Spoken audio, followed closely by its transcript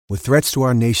With threats to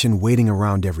our nation waiting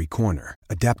around every corner,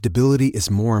 adaptability is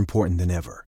more important than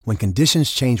ever. When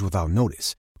conditions change without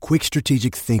notice, quick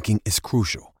strategic thinking is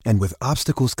crucial. And with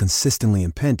obstacles consistently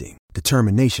impending,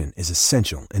 determination is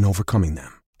essential in overcoming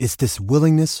them. It's this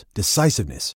willingness,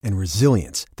 decisiveness, and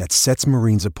resilience that sets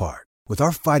Marines apart. With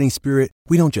our fighting spirit,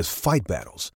 we don't just fight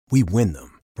battles, we win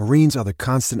them. Marines are the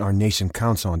constant our nation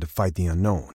counts on to fight the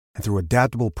unknown. And through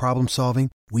adaptable problem solving,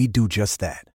 we do just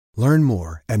that. Learn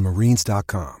more at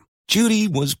marines.com. Judy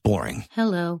was boring.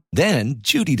 Hello. Then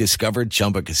Judy discovered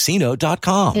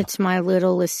ChumbaCasino.com. It's my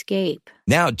little escape.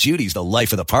 Now Judy's the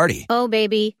life of the party. Oh,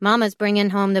 baby, mama's bringing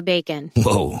home the bacon.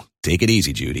 Whoa, take it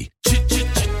easy, Judy.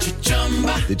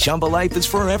 The Chumba life is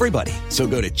for everybody. So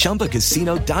go to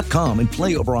ChumbaCasino.com and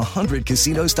play over 100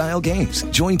 casino-style games.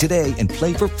 Join today and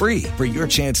play for free for your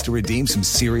chance to redeem some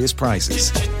serious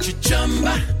prizes.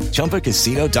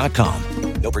 ChumbaCasino.com.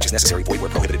 No purchase necessary. Void where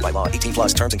prohibited by law. 18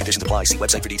 plus terms and conditions apply. See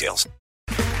website for details.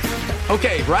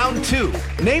 Okay, round two.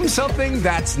 Name something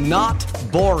that's not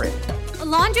boring. A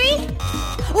laundry?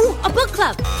 Ooh, a book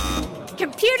club.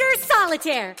 Computer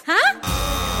solitaire, huh?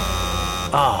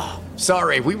 Ah, oh,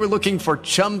 sorry. We were looking for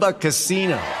Chumba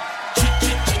Casino.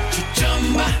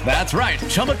 That's right.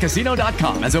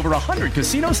 ChumbaCasino.com has over 100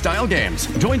 casino-style games.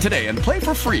 Join today and play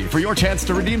for free for your chance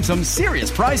to redeem some serious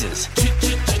prizes.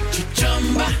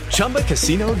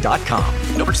 ChumbaCasino.com.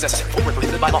 No purchase necessary. Void where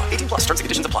prohibited by law. 18 plus terms and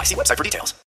conditions apply. See website for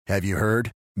details. Have you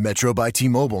heard? Metro by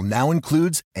T-Mobile now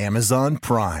includes Amazon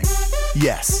Prime.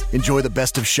 Yes, enjoy the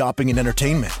best of shopping and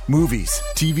entertainment, movies,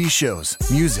 TV shows,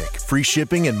 music, free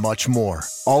shipping, and much more.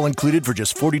 All included for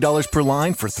just $40 per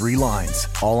line for 3 lines.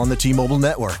 All on the T-Mobile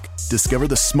network. Discover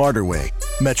the smarter way.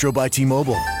 Metro by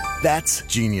T-Mobile. That's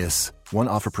genius. One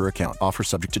offer per account. Offer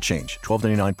subject to change.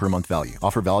 $12.99 per month value.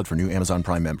 Offer valid for new Amazon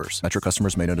Prime members. Metro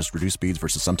customers may notice reduced speeds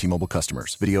versus some T-Mobile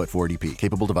customers. Video at 480p.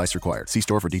 Capable device required. See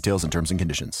store for details and terms and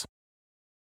conditions.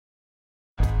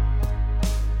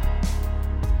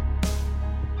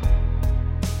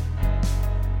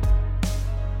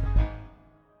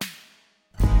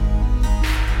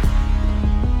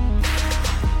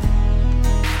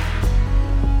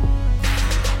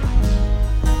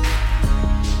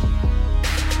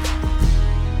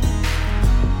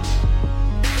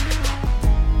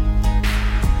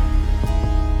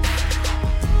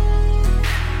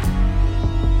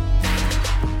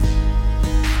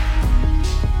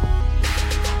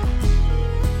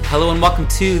 Hello and welcome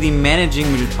to the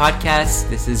Managing Madrid podcast.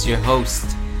 This is your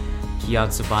host, Kiyan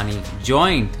Sobhani,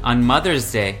 joined on Mother's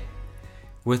Day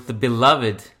with the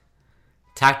beloved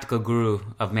tactical guru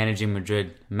of Managing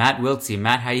Madrid, Matt Wiltsey.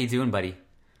 Matt, how you doing, buddy?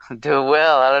 I'm doing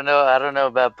well. I don't know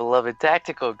about beloved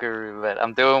tactical guru, but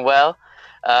I'm doing well.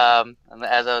 And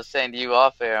as I was saying to you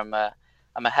off air, I'm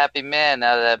a happy man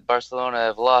now that Barcelona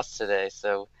have lost today.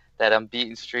 So that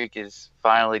unbeaten streak is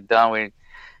finally done.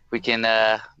 We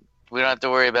can. We don't have to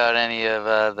worry about any of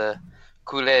the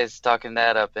culés talking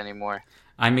that up anymore.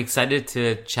 I'm excited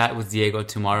to chat with Diego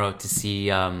tomorrow to see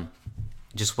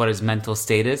just what his mental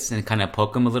state is and kind of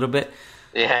poke him a little bit.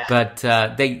 Yeah. But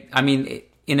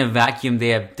in a vacuum,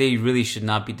 they really should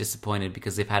not be disappointed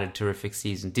because they've had a terrific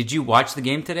season. Did you watch the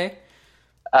game today?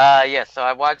 Yeah. So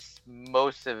I watched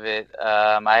most of it.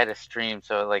 I had a stream,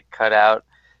 so it cut out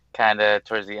kind of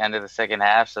towards the end of the second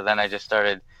half. So then I just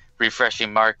started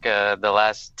refreshing Mark the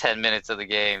last 10 minutes of the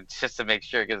game just to make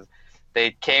sure, because they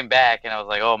came back and I was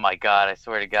like, oh my God, I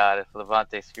swear to God, if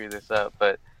Levante screw this up.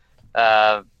 But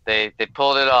they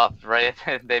pulled it off, right?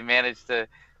 They managed to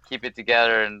keep it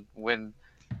together and win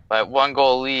by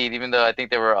 1-goal lead, even though I think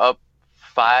they were up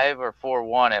 5 or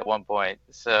 4-1 at one point.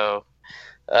 So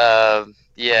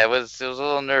yeah, it was a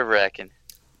little nerve-wracking.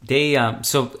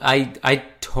 So I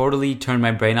totally turned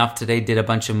my brain off today, did a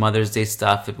bunch of Mother's Day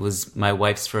stuff. It was my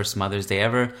wife's first Mother's Day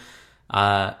ever.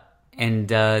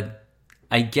 And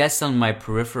I guess on my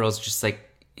peripherals, just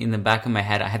in the back of my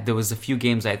head, there was a few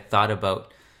games I thought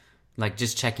about,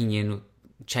 just checking in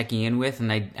with,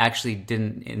 and I actually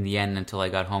didn't in the end until I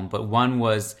got home. But one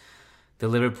was the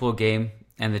Liverpool game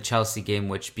and the Chelsea game,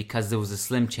 which, because there was a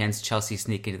slim chance Chelsea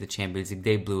sneak into the Champions League,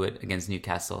 they blew it against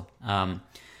Newcastle.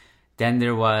 Then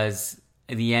there was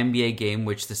the NBA game,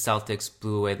 which the Celtics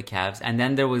blew away the Cavs. And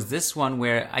then there was this one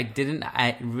where I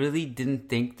really didn't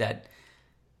think that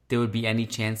there would be any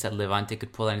chance that Levante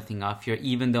could pull anything off here,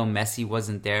 even though Messi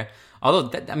wasn't there. Although,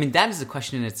 that is a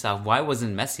question in itself. Why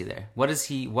wasn't Messi there? What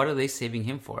are they saving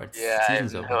him for? I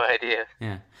have no idea.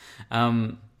 Yeah.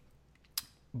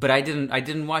 But I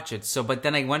didn't watch it. But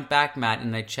then I went back, Matt,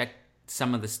 and I checked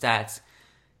some of the stats.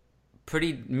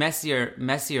 Pretty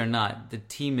Messi or not, the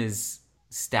team is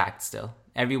stacked still.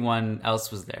 Everyone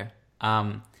else was there.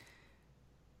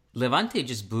 Levante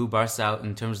just blew Barca out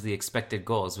in terms of the expected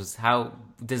goals.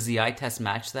 Does the eye test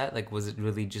match that? Like, was it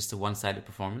really just a one-sided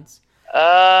performance?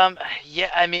 Yeah,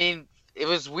 I mean, it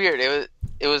was weird.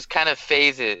 It was kind of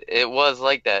phases. It was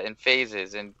like that in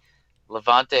phases, and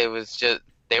Levante was just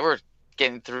they were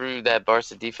getting through that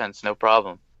Barca defense no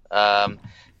problem. And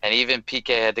even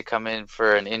Piqué had to come in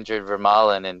for an injured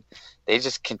Vermaelen, and they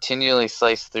just continually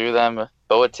sliced through them.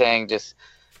 Boateng just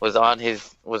was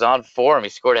on form. He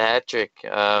scored a hat trick.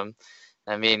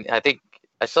 I mean, I think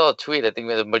I saw a tweet. I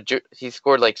think he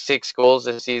scored like 6 goals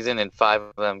this season, and 5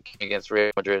 of them came against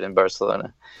Real Madrid and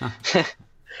Barcelona. Huh.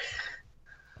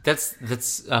 That's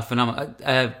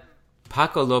phenomenal.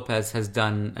 Paco Lopez has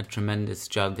done a tremendous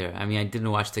job there. I mean, I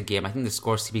didn't watch the game. I think the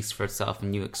score speaks for itself,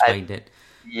 and you explained it.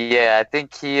 Yeah, I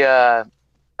think he. I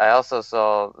also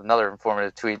saw another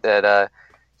informative tweet that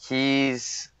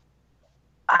he's.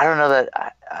 I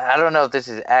don't know if this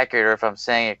is accurate or if I'm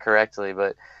saying it correctly,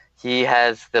 but he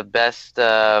has the best.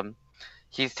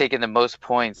 He's taken the most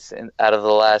points out of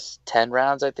the last 10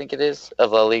 rounds, I think it is,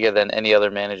 of La Liga than any other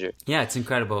manager. Yeah, it's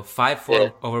incredible.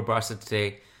 5-4 over Barca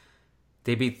today.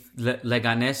 They beat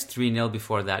Leganés 3-0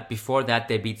 before that. Before that,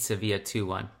 they beat Sevilla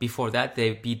 2-1. Before that,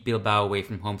 they beat Bilbao away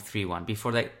from home 3-1.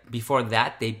 Before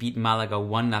that, they beat Malaga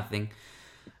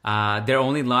 1-0. Their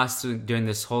only loss during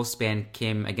this whole span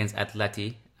came against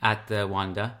Atleti at the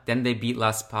Wanda. Then they beat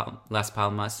Las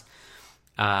Palmas.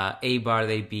 Eibar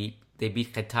they beat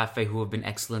Getafe, who have been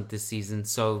excellent this season.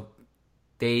 So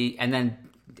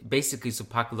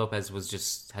Paco Lopez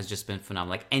has just been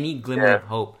phenomenal. Like any glimmer of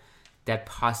hope that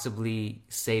possibly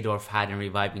Seedorf had in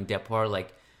reviving Depor,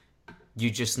 like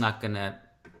you're not gonna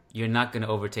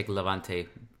overtake Levante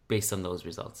based on those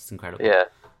results. It's incredible.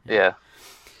 Yeah.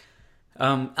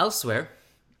 Elsewhere,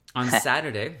 on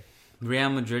Saturday, Real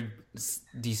Madrid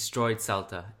destroyed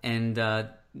Celta, and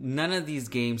none of these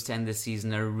games to end the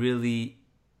season are really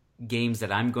games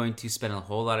that I'm going to spend a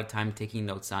whole lot of time taking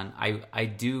notes on. I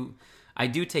do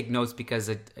take notes because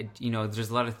there's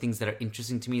a lot of things that are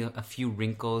interesting to me. A few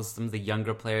wrinkles, some of the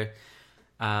younger player.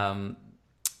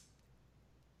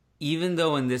 Even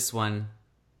though in this one,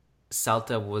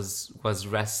 Celta was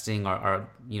resting or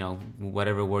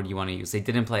whatever word you want to use. They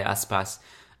didn't play Aspas.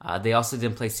 They also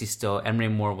didn't play Sisto.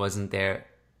 Emre Mor wasn't there.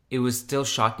 It was still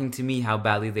shocking to me how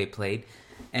badly they played,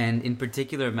 and in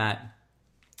particular, Matt,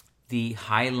 the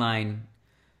high line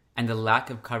and the lack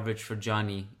of coverage for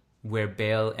Johnny, where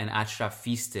Bale and Achraf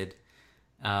feasted,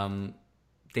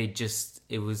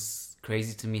 it was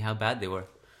crazy to me how bad they were.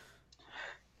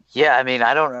 Yeah, I mean,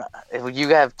 I don't. You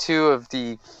have 2 of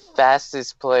the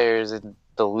fastest players in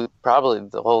probably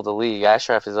the league.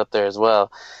 Achraf is up there as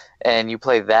well, and you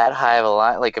play that high of a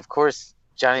line. Like, of course,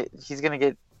 Johnny, he's gonna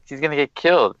get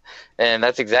killed, and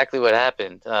that's exactly what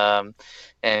happened.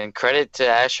 And credit to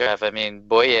Achraf. I mean,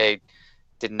 Boye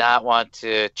did not want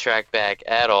to track back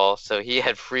at all, so he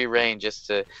had free reign just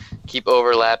to keep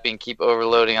overlapping, keep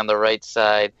overloading on the right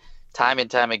side. Time and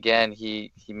time again,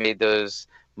 he made those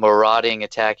marauding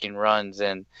attacking runs,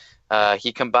 and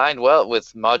he combined well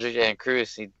with Modric and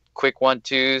Cruz. He quick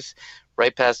 1-2s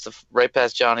right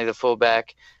past Johnny, the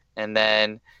fullback, and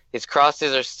then his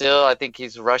crosses are still. I think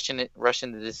he's rushing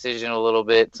the decision a little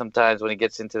bit sometimes when he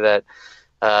gets into that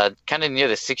kind of near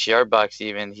the 6-yard box.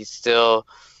 Even he's still,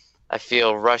 I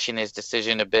feel, rushing his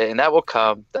decision a bit, and that will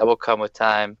come with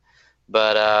time.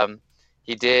 But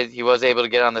he was able to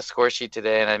get on the score sheet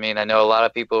today, and I mean, I know a lot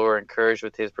of people were encouraged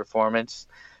with his performance.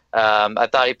 I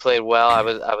thought he played well.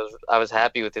 I was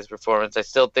happy with his performance. I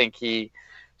still think he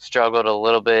struggled a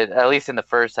little bit, at least in the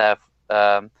first half,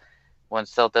 when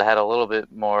Celta had a little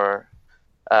bit more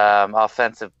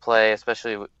offensive play,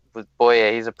 especially with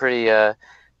Boye. He's a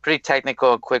pretty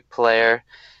technical and quick player.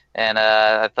 And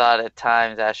I thought at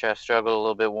times Achraf struggled a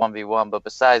little bit 1v1, but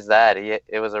besides that,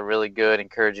 it was a really good,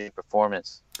 encouraging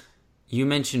performance. You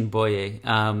mentioned Boye.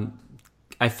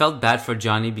 I felt bad for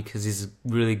Johnny because he's a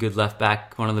really good left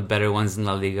back, one of the better ones in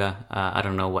La Liga. I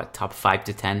don't know what, top 5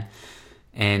 to 10,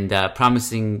 and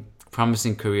promising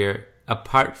career.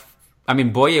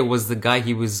 Boye was the guy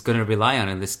he was going to rely on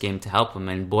in this game to help him.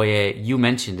 And Boye, you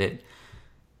mentioned it,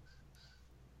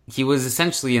 he was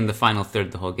essentially in the final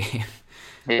third the whole game.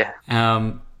 Yeah.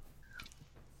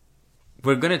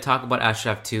 We're going to talk about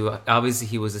Achraf too. Obviously,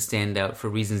 he was a standout for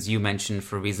reasons you mentioned,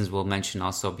 for reasons we'll mention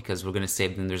also, because we're going to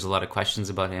save them. There's a lot of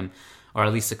questions about him, or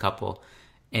at least a couple.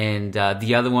 And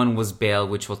the other one was Bale,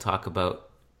 which we'll talk about.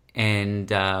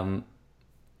 And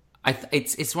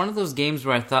it's one of those games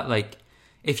where I thought, like,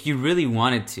 if you really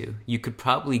wanted to, you could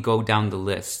probably go down the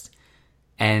list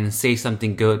and say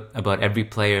something good about every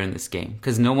player in this game.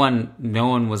 Because no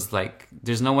one was like,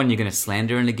 there's no one you're going to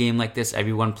slander in a game like this.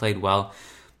 Everyone played well.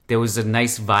 there was a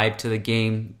nice vibe to the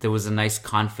game. There was a nice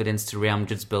confidence to Real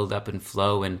Madrid's build up and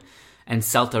flow, and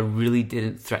Celta really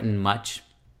didn't threaten much.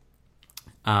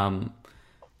 And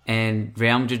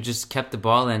Real Madrid just kept the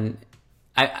ball, and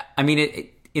I mean,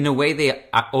 in a way, they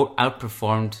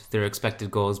outperformed their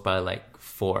expected goals by like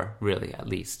 4, really, at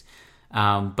least.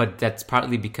 But that's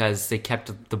partly because they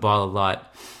kept the ball a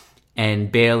lot,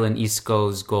 and Bale and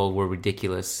Isco's goal were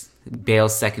ridiculous.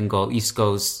 Bale's second goal,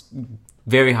 Isco's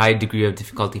very high degree of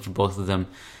difficulty for both of them,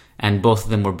 and both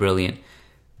of them were brilliant.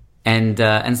 And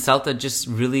Celta just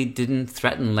really didn't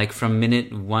threaten. Like from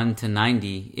minute 1 to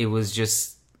 90, it was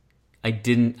just,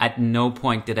 at no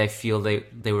point did I feel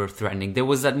they were threatening. There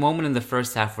was that moment in the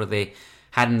first half where they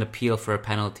had an appeal for a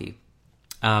penalty.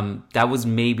 That was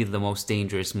maybe the most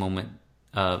dangerous moment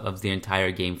of the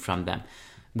entire game from them,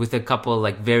 with a couple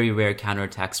like very rare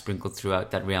counterattacks sprinkled throughout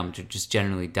that Real Madrid just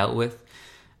generally dealt with.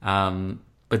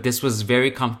 But this was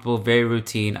very comfortable, very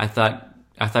routine. I thought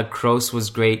Kroos was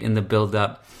great in the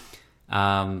build-up.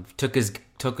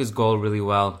 Took his goal really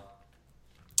well.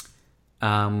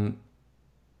 And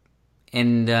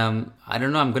I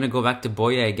don't know, I'm going to go back to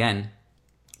Boye again.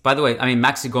 By the way, I mean,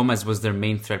 Maxi Gomez was their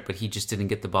main threat, but he just didn't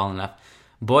get the ball enough.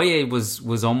 Boye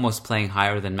was almost playing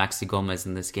higher than Maxi Gomez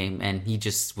in this game, and he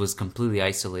just was completely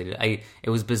isolated. It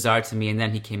was bizarre to me, and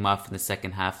then he came off in the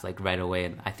second half like right away,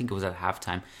 and I think it was at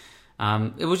halftime.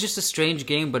 It was just a strange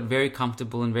game, but very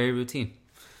comfortable and very routine.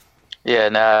 Yeah,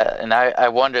 and I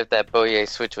wonder if that Boye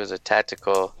switch was a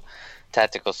tactical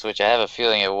switch. I have a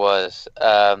feeling it was.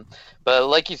 But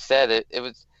like you said,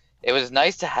 it was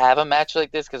nice to have a match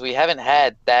like this, because we haven't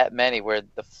had that many where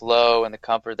the flow and the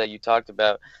comfort that you talked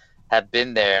about have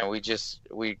been there, and we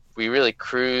really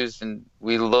cruised, and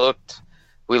we looked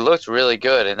really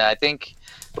good. And I think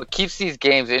what keeps these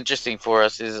games interesting for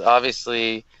us is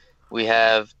obviously we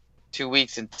have 2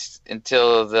 weeks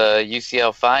until the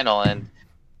UCL final, and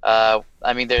I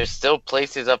mean, there's still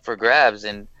places up for grabs.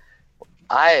 And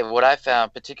what I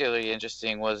found particularly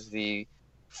interesting was the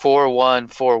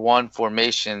 4-1-4-1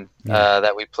 formation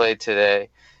that we played today,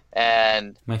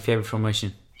 and my favorite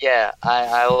formation. Yeah,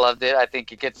 I loved it. I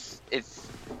think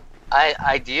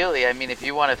ideally, I mean, if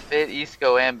you want to fit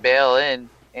Isco and Bale in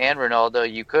and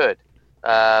Ronaldo, you could.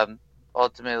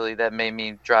 Ultimately, that may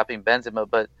mean dropping Benzema,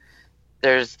 but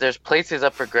there's places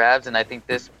up for grabs, and I think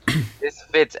this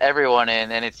fits everyone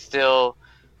in, and it still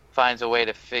finds a way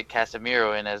to fit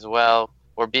Casemiro in as well,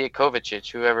 or be it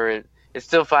Kovacic, whoever it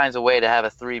still finds a way to have a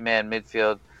 3-man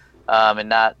midfield, and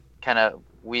not kind of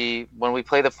when we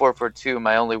play the 4-4-2.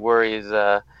 My only worry is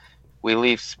we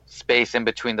leave space in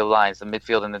between the lines, the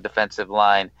midfield and the defensive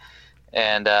line,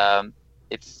 and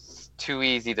it's too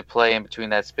easy to play in between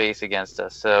that space against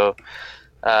us. So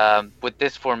with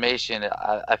this formation,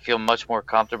 I feel much more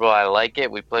comfortable. I like it.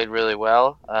 We played really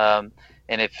well, and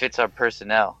it fits our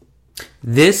personnel.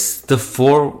 The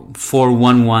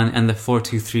 4-4-1-1 and the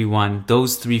 4-2-3-1,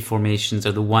 those three formations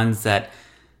are the ones that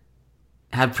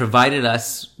have provided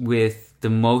us with the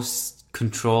most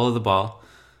control of the ball,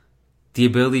 the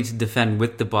ability to defend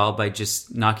with the ball by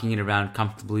just knocking it around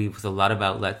comfortably with a lot of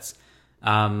outlets,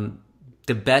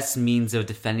 the best means of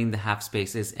defending the half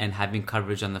spaces and having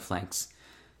coverage on the flanks.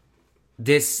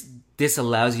 This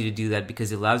allows you to do that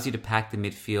because it allows you to pack the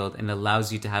midfield and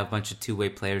allows you to have a bunch of two-way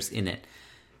players in it.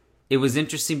 It was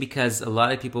interesting because a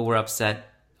lot of people were upset.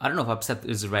 I don't know if upset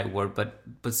is the right word, but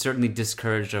certainly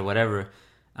discouraged or whatever.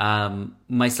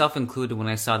 Myself included, when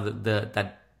I saw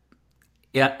that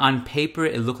on paper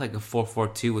it looked like a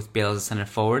 4-4-2 with Bale as a center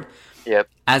forward. Yep.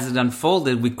 As it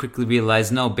unfolded, we quickly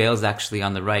realized no, Bale's actually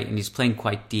on the right and he's playing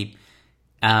quite deep,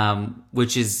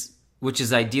 which is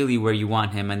ideally where you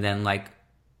want him. And then like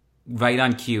right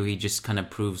on cue, he just kind of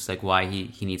proves like why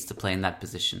he needs to play in that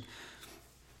position.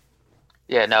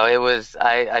 Yeah, no, it was.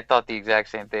 I thought the exact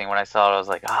same thing when I saw it. I was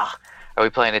like, are we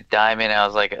playing a diamond? And I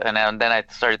was like, and then I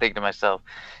started thinking to myself,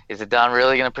 is Zidane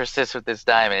really going to persist with this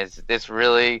diamond? Is this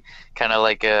really kind of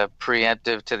like a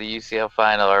preemptive to the UCL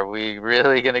final? Are we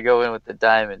really going to go in with the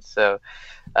diamond? So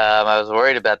I was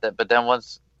worried about that. But then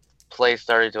once play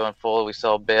started to unfold, we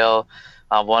saw Bale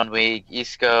on one week,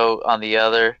 Isco on the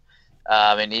other,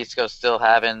 and Isco still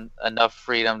having enough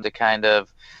freedom to kind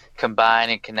of combine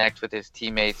and connect with his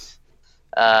teammates.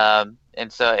 And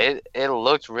so it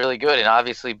looked really good, and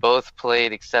obviously both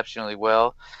played exceptionally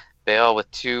well. Bale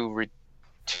with the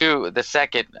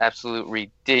second absolute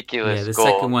ridiculous goal. Yeah, the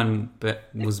second one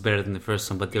was better than the first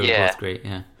one, but they were both great.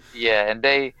 Yeah, and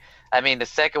the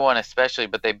second one especially,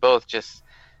 but they both just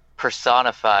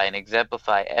personify and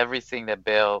exemplify everything that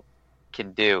Bale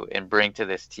can do and bring to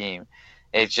this team.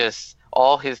 It's just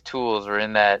all his tools are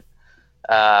in that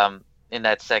in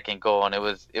that second goal, and it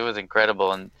was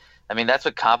incredible. And I mean, that's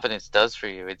what confidence does for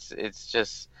you. It's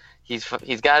just he's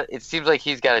got, it seems like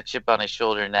he's got a chip on his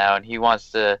shoulder now, and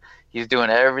he's doing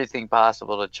everything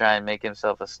possible to try and make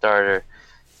himself a starter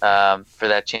for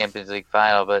that Champions League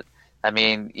final. But I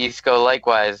mean, Isco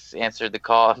likewise answered the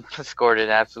call, scored an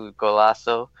absolute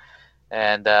golazo,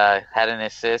 and had an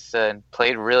assist and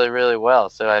played really, really well.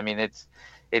 So I mean, it's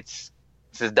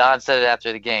as Don said it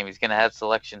after the game, he's going to have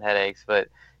selection headaches, but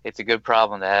it's a good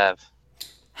problem to have.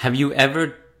 Have you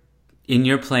ever, in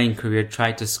your playing career,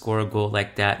 tried to score a goal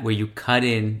like that, where you cut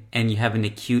in and you have an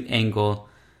acute angle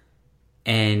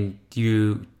and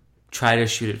you try to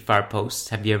shoot at far post?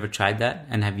 Have you ever tried that?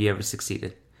 And have you ever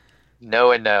succeeded?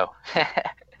 No and no.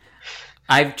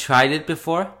 I've tried it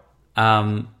before.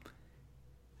 I've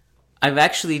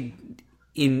actually,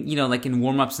 like in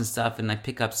warm-ups and stuff and like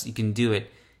pickups, you can do it.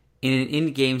 In an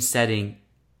in-game setting,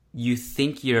 you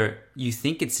think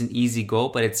it's an easy goal,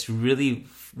 but it's really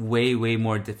way, way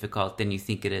more difficult than you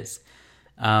think it is.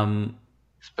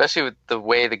 Especially with the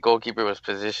way the goalkeeper was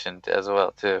positioned as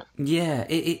well, too. Yeah,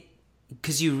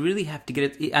 because you really have to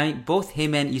get it. I mean, both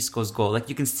him and Isco's goal, like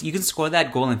you can score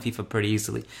that goal in FIFA pretty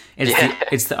easily.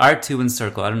 It's the R2 in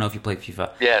circle. I don't know if you play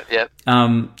FIFA. Yeah.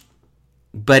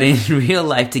 But in real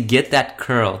life, to get that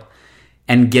curl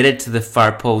and get it to the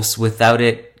far post without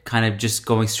it kind of just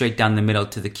going straight down the middle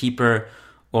to the keeper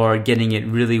or getting it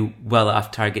really well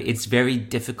off target, it's very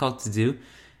difficult to do.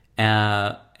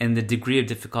 And the degree of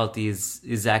difficulty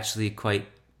is actually quite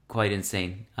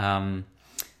insane.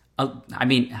 I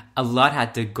mean, a lot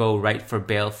had to go right for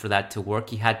Bale for that to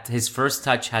work. His first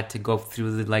touch had to go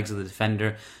through the legs of the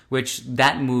defender, which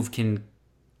that move can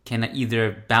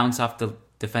either bounce off the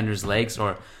defender's legs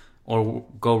or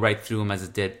go right through him as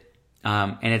it did.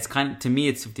 And it's to me,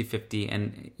 it's 50-50,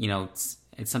 and it's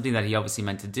something that he obviously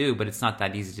meant to do, but it's not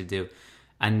that easy to do.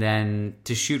 And then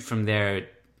to shoot from there,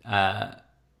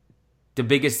 the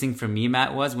biggest thing for me,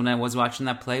 Matt, was when I was watching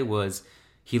that play was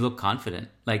he looked confident.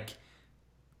 Like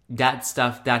that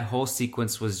stuff, that whole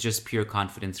sequence was just pure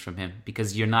confidence from him,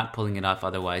 because you're not pulling it off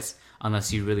otherwise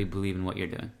unless you really believe in what you're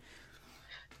doing.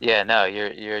 Yeah, no,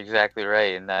 you're exactly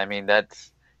right. And I mean, I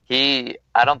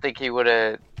don't think he would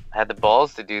have had the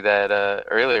balls to do that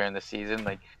earlier in the season.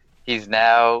 Like, he's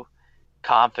now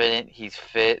confident, he's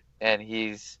fit, and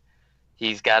he's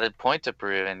got a point to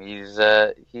prove, and he's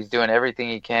doing everything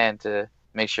he can to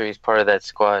make sure he's part of that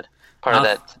squad, of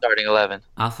that starting 11.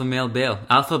 Alpha male Bale.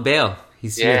 Alpha Bale.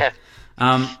 He's here.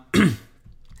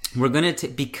 We're going to,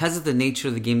 because of the nature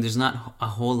of the game, there's not a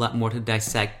whole lot more to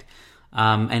dissect.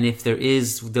 And if there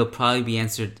is, they'll probably be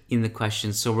answered in the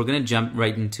questions. So we're going to jump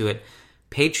right into it.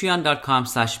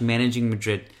 Patreon.com/Managing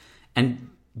Madrid.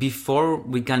 And before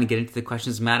we kind of get into the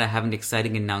questions, Matt, I have an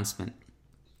exciting announcement.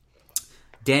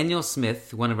 Daniel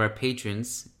Smith, one of our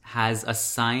patrons, has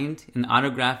assigned an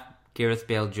autographed Gareth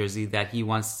Bale jersey that he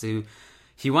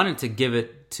wanted to give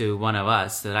it to one of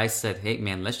us. That I said, hey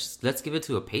man, let's give it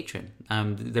to a patron.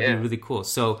 That'd be really cool.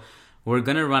 So we're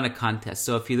gonna run a contest.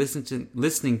 So if you're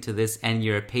listening to this and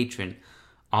you're a patron,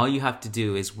 all you have to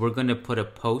do is we're going to put a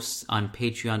post on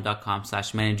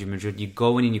patreon.com/Managing Madrid. You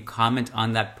go in and you comment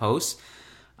on that post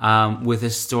with a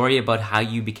story about how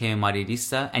you became a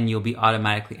Madridista, and you'll be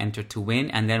automatically entered to win.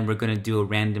 And then we're going to do a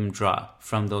random draw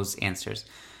from those answers.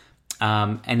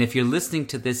 And if you're listening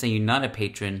to this and you're not a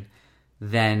patron,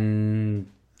 then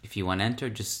if you want to enter,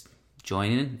 just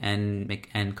join in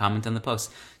and comment on the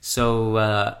post. So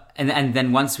and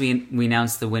then once we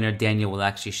announce the winner, Daniel will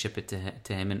actually ship it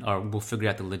to him, or we'll figure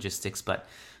out the logistics. But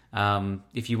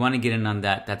if you want to get in on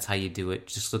that, that's how you do it.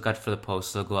 Just look out for the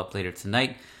post. They'll go up later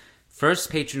tonight. First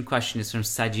patron question is from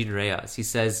Sajid Reyes. He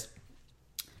says,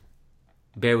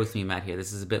 bear with me, Matt, here.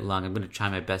 This is a bit long. I'm going to try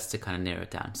my best to kind of narrow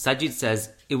it down. Sajid says,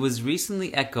 it was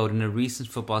recently echoed in a recent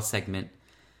football segment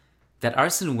that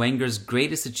Arsene Wenger's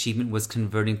greatest achievement was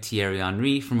converting Thierry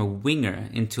Henry from a winger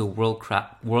into a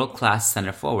world-class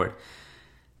centre forward.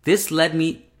 This led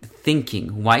me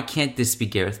thinking, why can't this be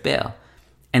Gareth Bale?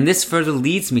 And this further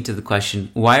leads me to the question,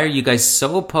 why are you guys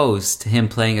so opposed to him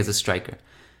playing as a striker?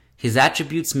 His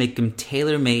attributes make him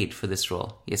tailor-made for this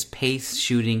role. He has pace,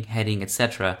 shooting, heading,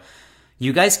 etc.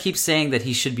 You guys keep saying that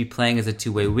he should be playing as a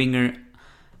two-way winger.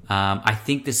 I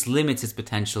think this limits his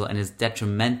potential and is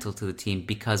detrimental to the team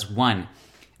because, one,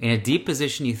 in a deep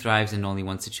position he thrives in only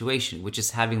one situation, which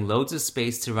is having loads of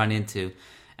space to run into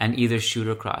and either shoot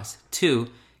or cross. Two,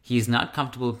 he is not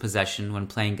comfortable in possession when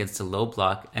playing against a low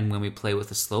block and when we play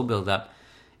with a slow build-up,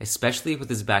 especially with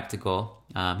his back to goal.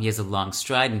 He has a long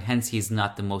stride and hence he is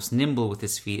not the most nimble with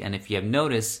his feet, and if you have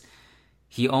noticed,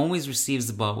 he always receives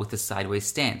the ball with a sideways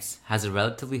stance, has a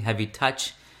relatively heavy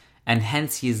touch, and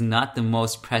hence he is not the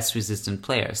most press-resistant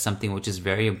player, something which is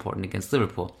very important against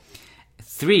Liverpool.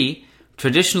 3,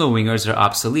 traditional wingers are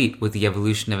obsolete with the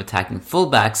evolution of attacking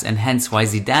fullbacks, and hence why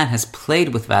Zidane has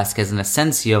played with Vasquez and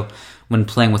Asensio when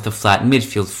playing with a flat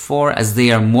midfield. 4, as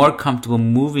they are more comfortable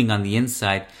moving on the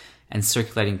inside and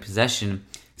circulating possession,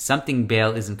 something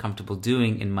Bale isn't comfortable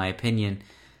doing, in my opinion.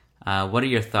 What are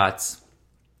your thoughts?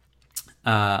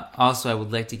 Also, I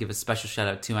would like to give a special shout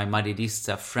out to my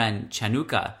Madridista friend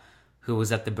Chanuka, who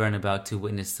was at the Bernabeu to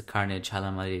witness the carnage.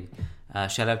 Hala Madrid.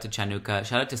 Shout out to Chanuka.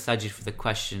 Shout out to Sajid for the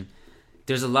question.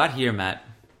 There's a lot here, Matt.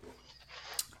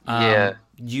 Yeah.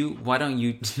 Why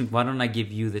don't I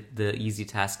give you the easy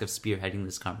task of spearheading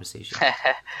this conversation?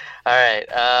 All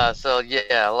right. So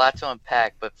yeah, a lot to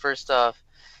unpack. But first off,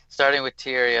 starting with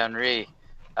Thierry Henry.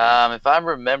 If I'm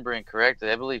remembering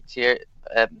correctly, I believe Thierry,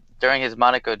 during his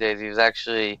Monaco days, it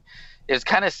was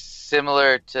kind of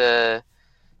similar to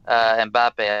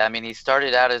Mbappe. I mean, he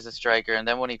started out as a striker, and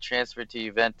then when he transferred to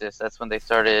Juventus, that's when they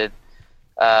started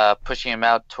pushing him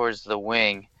out towards the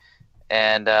wing.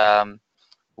 And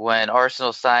when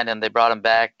Arsenal signed him, they brought him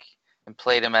back and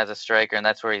played him as a striker, and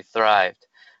that's where he thrived.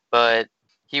 But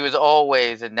he was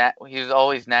always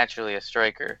naturally a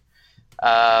striker.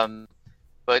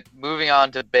 But moving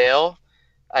on to Bale,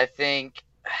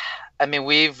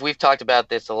 we've talked about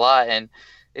this a lot, and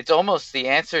it's almost the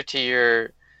answer to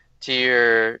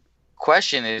your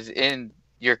question is in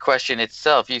your question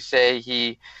itself. You say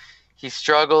he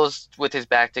struggles with his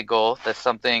back to goal. That's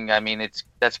something,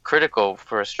 that's critical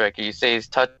for a striker. You say his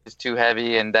touch is too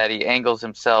heavy and that he angles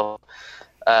himself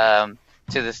to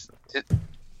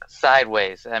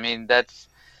sideways. I mean, that's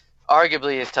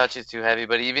arguably his touch is too heavy,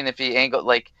 but even if he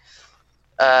angled,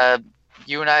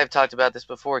 you and I have talked about this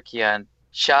before, Kian.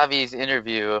 Xavi's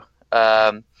interview,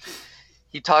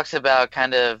 he talks about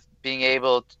kind of being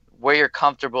able to, where you're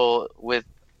comfortable with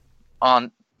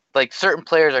certain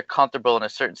players are comfortable in a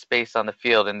certain space on the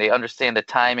field, and they understand the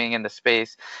timing and the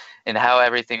space and how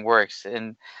everything works.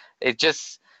 And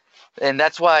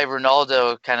that's why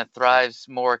Ronaldo kind of thrives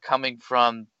more coming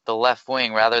from the left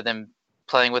wing rather than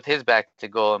playing with his back to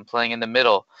goal and playing in the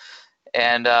middle.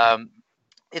 And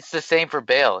it's the same for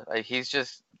Bale.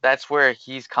 That's where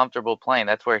he's comfortable playing.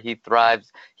 That's where he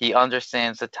thrives. He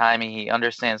understands the timing. He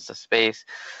understands the space,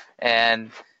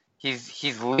 and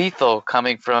he's lethal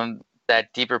coming from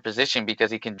that deeper position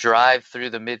because he can drive through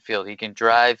the midfield. He can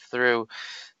drive through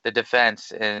the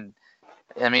defense. And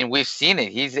I mean, we've seen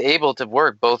it. He's able to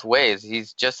work both ways.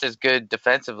 He's just as good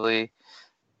defensively.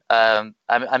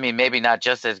 Maybe not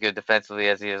just as good defensively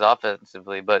as he is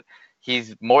offensively, but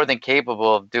he's more than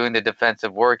capable of doing the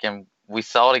defensive work. And we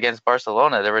saw it against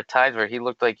Barcelona. There were times where he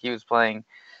looked like he was playing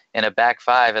in a back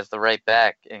five as the right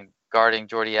back and guarding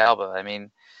Jordi Alba. I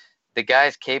mean, the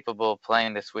guy's capable of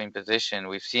playing the swing position.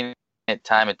 We've seen it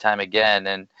time and time again.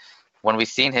 And when we've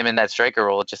seen him in that striker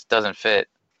role, it just doesn't fit.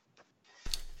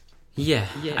 Yeah.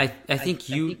 I think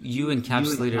you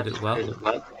encapsulated it well.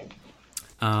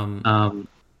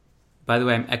 By the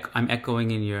way, I'm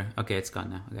echoing in your... Okay, it's gone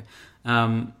now. Okay.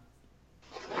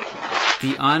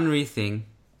 The Henry thing,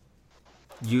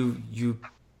 you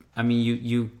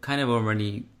kind of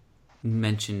already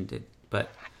mentioned it,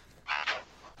 but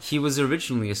he was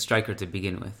originally a striker to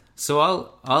begin with. So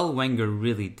all Wenger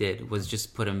really did was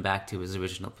just put him back to his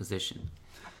original position.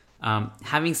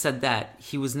 Having said that,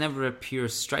 he was never a pure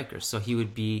striker, so he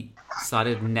would be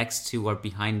slotted next to or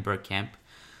behind Bergkamp,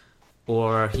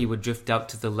 or he would drift out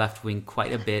to the left wing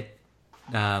quite a bit,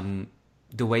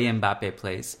 the way Mbappe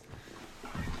plays.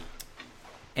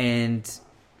 And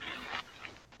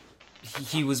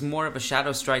he was more of a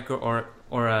shadow striker or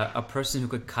a person who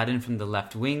could cut in from the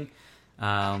left wing.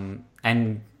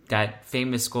 And that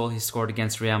famous goal he scored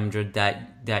against Real Madrid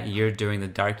that year during the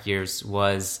dark years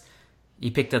was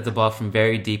he picked up the ball from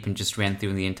very deep and just ran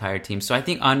through the entire team. So I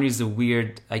think Henry's a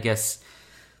weird, I guess,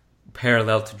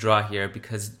 parallel to draw here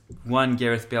because, one,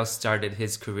 Gareth Bale started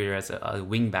his career as a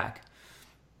wing back,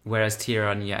 whereas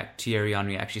Thierry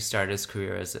Henry actually started his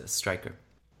career as a striker.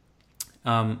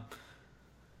 I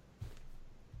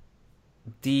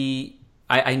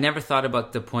never thought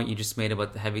about the point you just made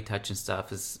about the heavy touch and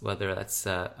stuff, as whether that's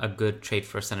a good trait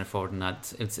for a center forward or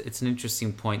not. It's an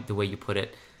interesting point the way you put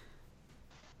it.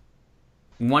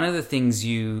 One of the things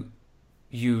you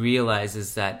realize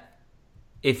is that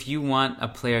if you want a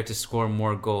player to score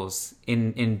more goals,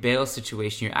 in Bale's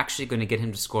situation, you're actually going to get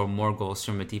him to score more goals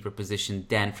from a deeper position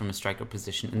than from a striker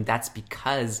position. And that's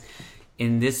because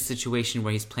in this situation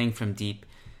where he's playing from deep,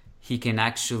 he can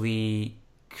actually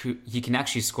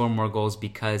score more goals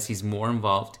because he's more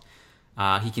involved.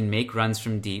 He can make runs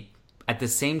from deep. at the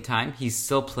same time, he's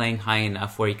still playing high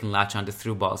enough where he can latch onto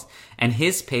through balls. And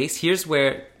his pace, here's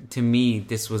where, to me,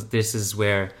 this is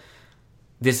where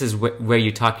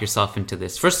you talk yourself into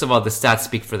this. First of all, the stats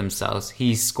speak for themselves.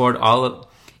 He scored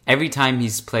every time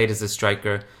he's played as a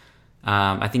striker.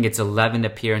 I think it's 11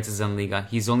 appearances in Liga.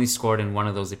 He's only scored in one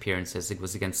of those appearances. It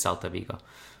was against Celta Vigo.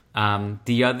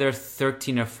 The other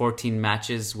 13 or 14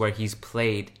 matches where he's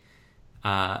played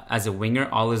as a winger,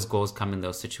 all his goals come in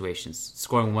those situations.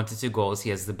 Scoring 1 to 2 goals, he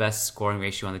has the best scoring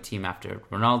ratio on the team after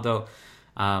Ronaldo.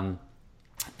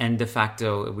 And de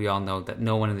facto, we all know that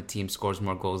no one in the team scores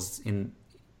more goals in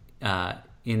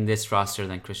this roster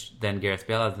than Gareth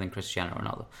Bale, other than Cristiano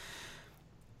Ronaldo.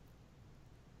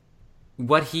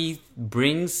 What he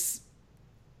brings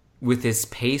with his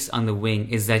pace on the wing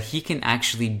is that he can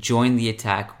actually join the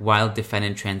attack while defend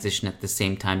and transition at the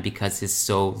same time because he's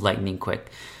so lightning quick.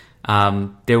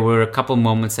 There were a couple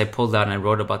moments I pulled out and I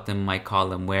wrote about them in my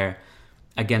column where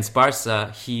against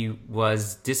Barca, he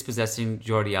was dispossessing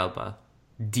Jordi Alba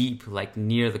deep, like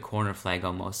near the corner flag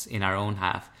almost, in our own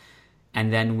half.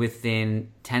 And then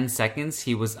within 10 seconds,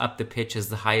 he was up the pitch as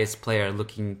the highest player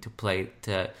looking to play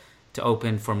to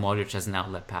open for Modric as an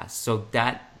outlet pass. So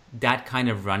that kind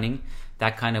of running,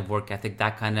 that kind of work ethic,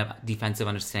 that kind of defensive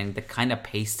understanding, the kind of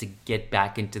pace to get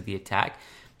back into the attack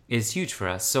is huge for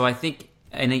us. So I think,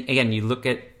 and again, you look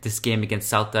at this game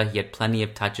against Celta, he had plenty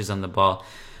of touches on the ball.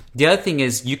 The other thing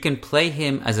is you can play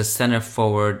him as a center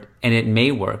forward and it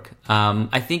may work.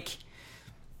 I think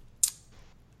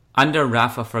under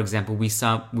Rafa, for example, we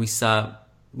saw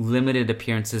limited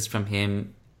appearances from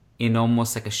him in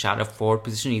almost like a shadow forward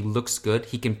position. He looks good.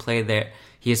 He can play there.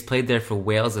 He has played there for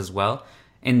Wales as well.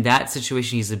 In that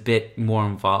situation, he's a bit more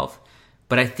involved.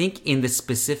 But I think in the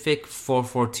specific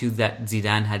 4-4-2 that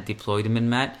Zidane had deployed him in,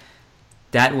 Matt,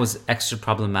 that was extra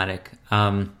problematic.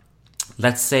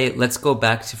 Let's go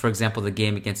back to, for example, the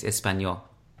game against Espanyol.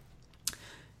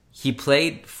 He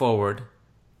played forward,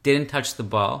 didn't touch the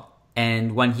ball,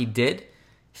 and when he did,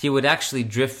 he would actually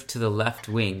drift to the left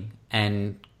wing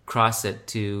and cross it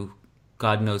to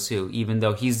God knows who, even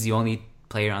though he's the only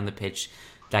player on the pitch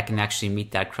that can actually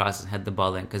meet that cross and head the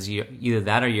ball in, because either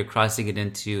that or you're crossing it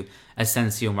into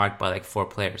Asensio marked by like 4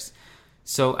 players.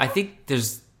 So I think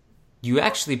you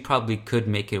actually probably could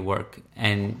make it work,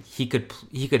 and he could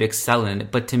excel in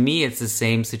it. But to me, it's the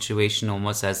same situation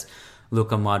almost as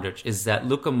Luka Modric, is that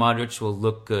Luka Modric will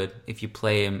look good if you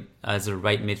play him as a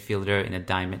right midfielder in a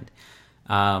diamond,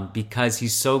 because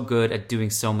he's so good at doing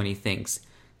so many things.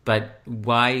 But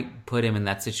why put him in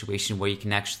that situation where you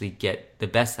can actually get the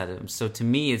best out of him? So to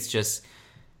me,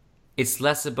 it's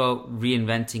less about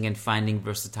reinventing and finding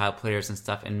versatile players and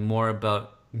stuff, and more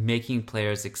about making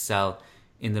players excel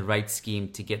in the right scheme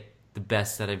to get the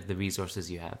best out of the resources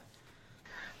you have.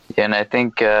 Yeah, and I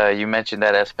think you mentioned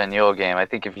that Espanyol game. I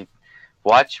think if you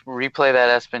replay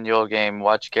that Espanyol game,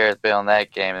 watch Gareth Bale in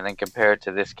that game, and then compare it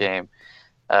to this game,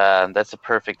 that's a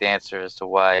perfect answer as to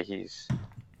why he's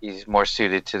more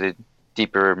suited to the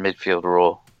deeper midfield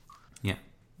role. Yeah.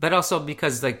 But also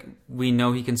because like we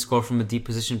know he can score from a deep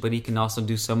position, but he can also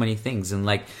do so many things. And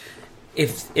like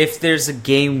if there's a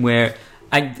game where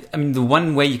I mean the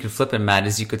one way you could flip it, Matt,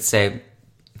 is you could say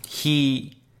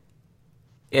he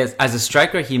is, as a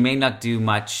striker, he may not do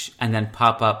much and then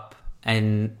pop up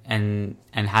and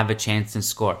have a chance and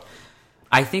score.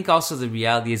 I think also the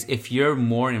reality is if you're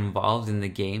more involved in the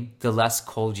game, the less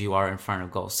cold you are in front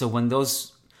of goal. So when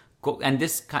those and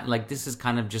this is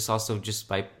kind of just also just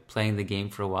by playing the game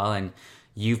for a while, and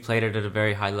you've played it at a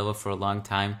very high level for a long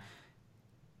time,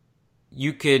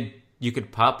 you could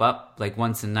pop up like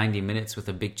once in 90 minutes with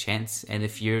a big chance, and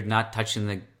if you're not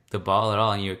touching the ball at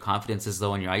all and your confidence is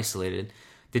low and you're isolated,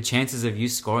 the chances of you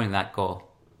scoring that goal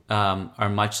are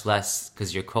much less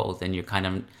because you're cold and you're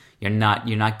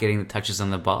not getting the touches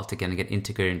on the ball to kind of get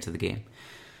integrated into the game.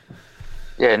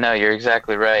 Yeah, no, you're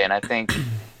exactly right, and I think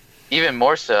even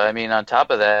more so, I mean, on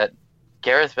top of that,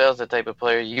 Gareth Bale's the type of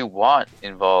player you want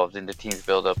involved in the team's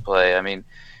build-up play. I mean,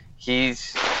 he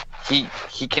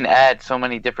can add so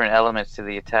many different elements to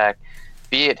the attack,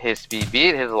 be it his speed, be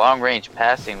it his long-range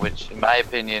passing, which in my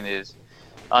opinion is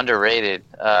underrated.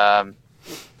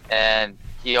 And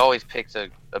he always picks a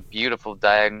beautiful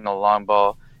diagonal long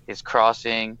ball. His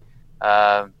crossing,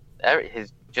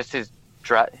 his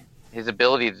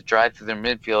ability to drive through the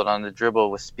midfield on the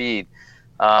dribble with speed.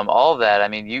 All of that. I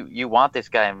mean, you want this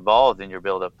guy involved in your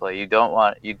build-up play. You don't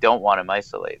want him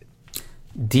isolated.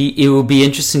 It will be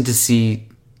interesting to see.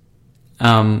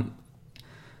 I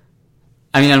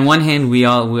mean, on one hand, we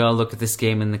all look at this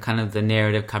game and the kind of the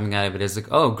narrative coming out of it is like,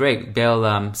 oh, great,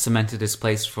 Bale cemented his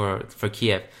place for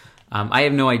Kiev. I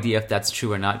have no idea if that's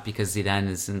true or not because Zidane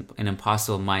is an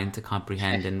impossible mind to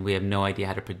comprehend and we have no idea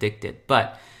how to predict it.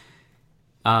 But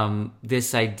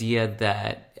this idea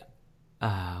that,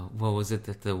 what was it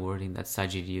that the wording that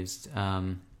Sajid used?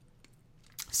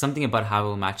 Something about how it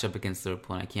will match up against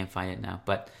Liverpool, and I can't find it now.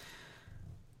 But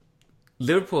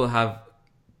Liverpool have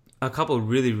a couple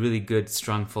really, really good,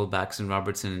 strong fullbacks in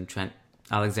Robertson and Trent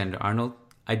Alexander-Arnold.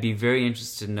 I'd be very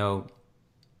interested to know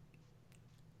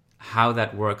how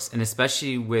that works, and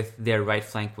especially with their right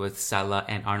flank with Salah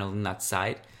and Arnold on that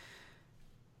side.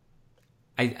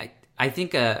 I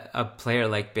think a player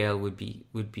like Bale would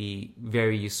be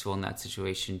very useful in that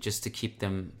situation, just to keep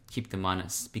them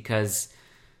honest, because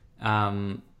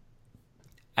I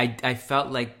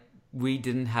felt like we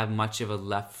didn't have much of a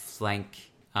left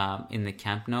flank in the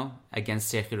Camp Nou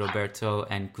against Sergio Roberto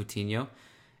and Coutinho,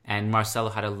 and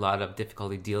Marcelo had a lot of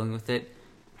difficulty dealing with it.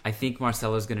 I think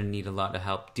Marcelo is going to need a lot of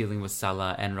help dealing with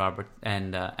Salah and Robert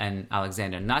and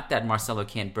Alexander. Not that Marcelo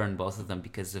can't burn both of them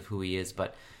because of who he is,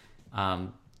 but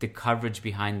the coverage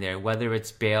behind there, whether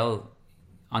it's Bale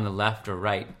on the left or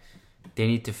right, they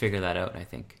need to figure that out, I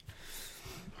think.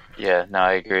 Yeah, no,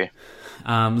 I agree.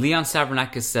 Leon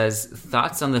Savernakis says,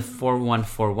 thoughts on the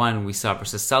 4-1-4-1 we saw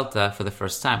versus Celta for the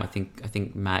first time? I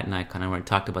think Matt and I kind of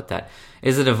talked about that.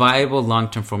 Is it a viable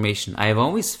long-term formation? I have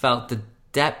always felt the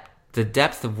depth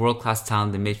of world-class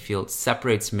talent in the midfield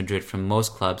separates Madrid from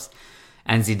most clubs,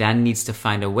 and Zidane needs to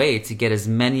find a way to get as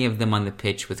many of them on the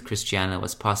pitch with Cristiano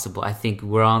as possible. I think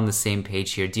we're all on the same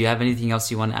page here. Do you have anything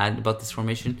else you want to add about this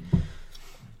formation?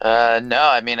 No,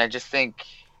 I mean, I just think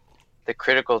the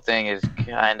critical thing is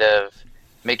kind of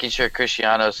making sure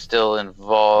Cristiano's still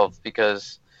involved,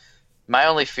 because my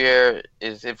only fear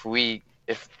is if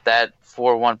that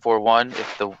 4-1-4-1,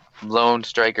 if the lone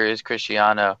striker is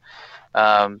Cristiano,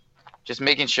 just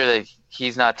making sure that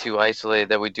he's not too isolated,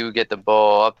 that we do get the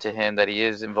ball up to him, that he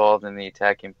is involved in the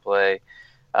attacking play,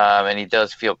 and he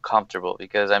does feel comfortable.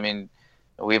 Because, I mean,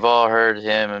 we've all heard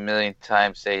him a million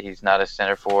times say he's not a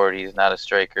center forward, he's not a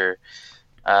striker,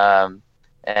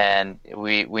 and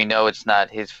we know it's not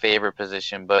his favorite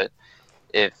position. But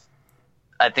I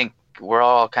think we're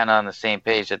all kind of on the same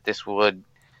page that this formation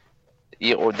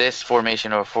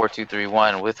of a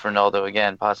 4-2-3-1 with Ronaldo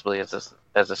again, possibly as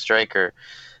a striker,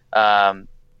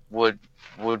 would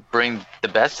bring the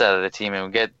best out of the team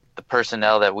and get the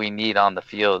personnel that we need on the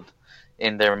field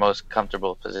in their most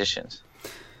comfortable positions.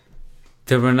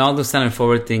 The Ronaldo center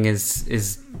forward thing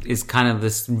is kind of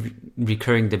this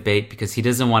recurring debate, because he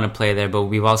doesn't want to play there, but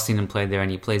we've all seen him play there, and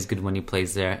he plays good when he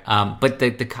plays there. But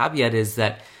the caveat is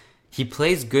that he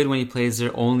plays good when he plays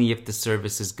there only if the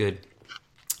service is good.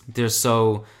 There's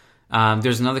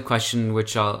another question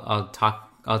which I'll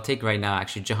take right now,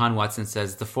 actually. Jahan Watson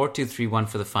says, the 4-2-3-1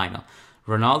 for the final.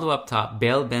 Ronaldo up top,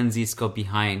 Bale, Benzisco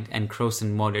behind, and Kroos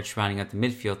and Modric rounding out the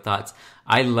midfield. Thoughts?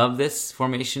 I love this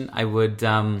formation. I would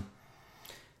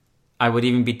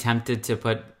even be tempted to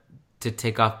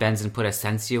take off Benz and put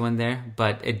Asensio in there,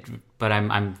 but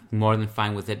I'm more than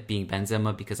fine with it being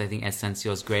Benzema, because I think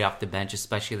Asensio is great off the bench,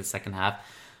 especially the second half.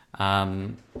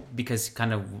 Because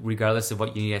kind of regardless of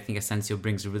what you need, I think Asensio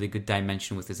brings a really good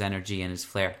dimension with his energy and his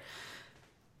flair.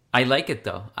 I like it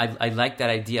though. I like that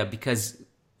idea, because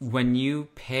when you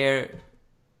pair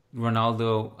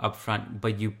Ronaldo up front,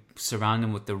 but you surround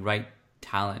him with the right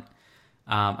talent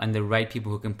and the right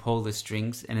people who can pull the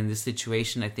strings, and in this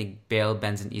situation, I think Bale,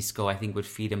 Benz, and Isco, I think would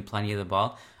feed him plenty of the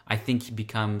ball. I think he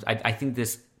becomes. I think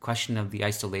this question of the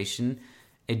isolation,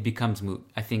 it becomes moot.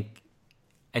 I think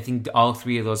all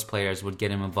three of those players would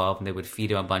get him involved, and they would feed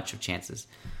him a bunch of chances.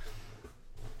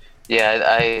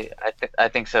 Yeah, I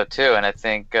think so too, and I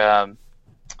think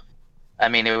I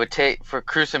mean, it would take for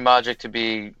Kroos and Modric to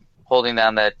be holding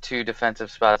down that two defensive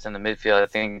spots in the midfield. I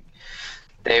think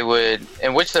they would,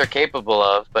 in which they're capable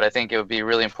of, but I think it would be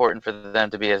really important for them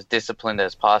to be as disciplined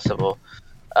as possible.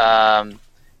 And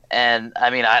I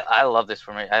mean, I love this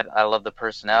for me. I love the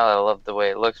personnel. I love the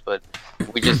way it looks, but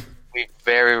we've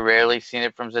very rarely seen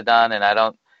it from Zidane, and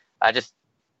I just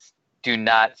do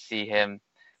not see him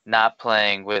not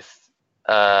playing with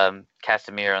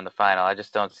Casemiro in the final. I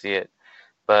just don't see it.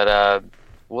 But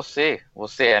we'll see.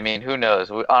 I mean, who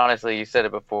knows? Honestly, you said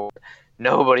it before.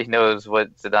 Nobody knows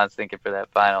what Zidane's thinking for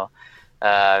that final.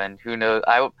 And who knows?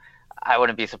 I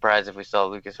wouldn't be surprised if we saw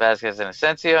Lucas Vazquez and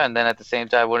Asensio, and then at the same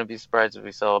time, I wouldn't be surprised if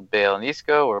we saw Bale and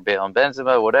Isco or Bale and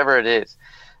Benzema, whatever it is.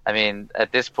 I mean,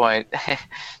 at this point,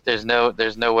 there's no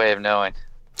way of knowing.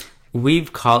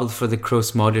 We've called for the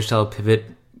Kroos Modric style pivot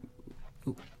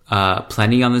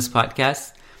plenty on this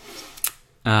podcast.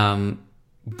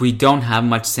 We don't have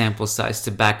much sample size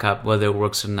to back up whether it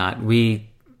works or not.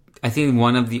 I think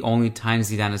one of the only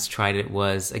times Zidane has tried it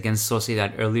was against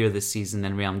Sociedad earlier this season,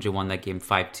 and Real Madrid won that game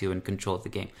 5-2 and controlled the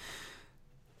game.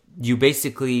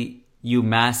 You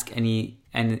mask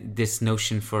this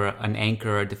notion for an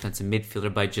anchor or a defensive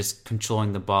midfielder by just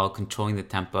controlling the ball, controlling the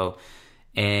tempo,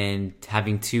 and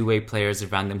having two-way players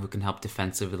around them who can help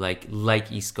defensively,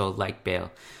 like Isco, like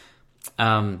Bale.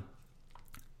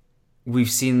 We've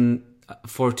seen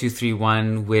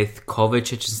 4-2-3-1 with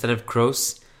Kovacic instead of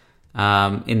Kroos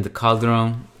in the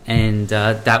Calderon, and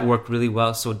that worked really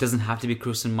well. So it doesn't have to be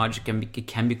Kroos and Modric; it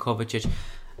can be Kovacic.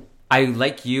 I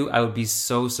would be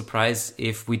so surprised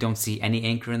if we don't see any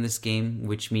anchor in this game,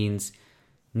 which means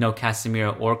no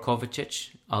Casemiro or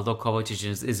Kovacic. Although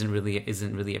Kovacic isn't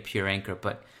really a pure anchor,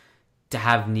 but to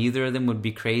have neither of them would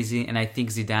be crazy. And I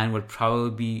think Zidane would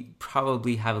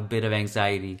probably have a bit of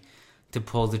anxiety to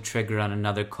pull the trigger on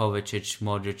another Kovacic,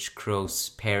 Modric,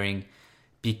 Kroos pairing,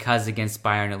 because against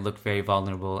Bayern it looked very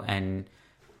vulnerable and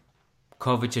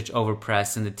Kovacic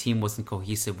overpressed and the team wasn't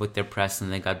cohesive with their press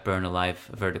and they got burned alive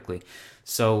vertically.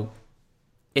 So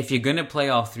if you're going to play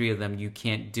all three of them, you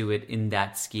can't do it in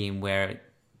that scheme where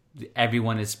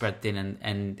everyone is spread thin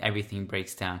and everything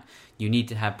breaks down. You need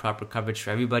to have proper coverage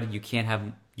for everybody. You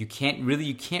can't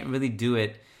really do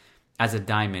it as a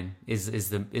diamond is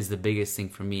the biggest thing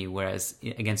for me. Whereas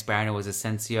against Bayern it was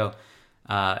Asensio.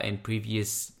 In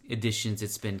previous editions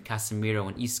it's been Casemiro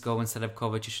and Isco instead of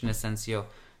Kovacic and Asensio.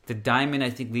 The diamond,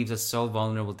 I think, leaves us so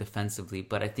vulnerable defensively,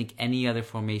 but I think any other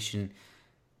formation,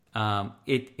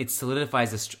 it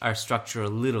solidifies our structure a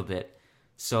little bit.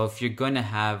 So if you're going to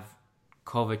have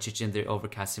Kovacic in there over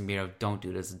Casemiro, don't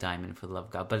do it as a diamond, for the love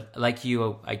of God. But like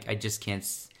you, I just can't.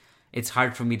 It's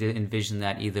hard for me to envision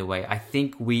that either way. I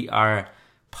think we are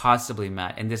possibly,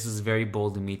 Matt, and this is very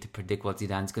bold of me to predict what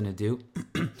Zidane's going to do.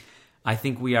 I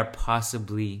think we are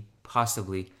possibly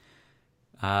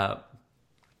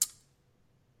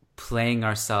playing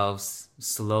ourselves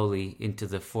slowly into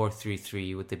the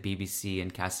 4-3-3 with the BBC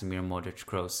and Casemiro, Modric,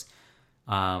 Kroos,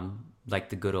 like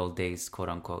the good old days, quote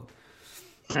unquote.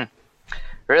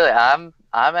 Really, I'm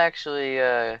actually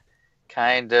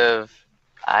kind of.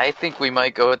 I think we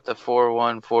might go with the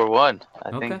 4-1-4-1.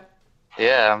 I think.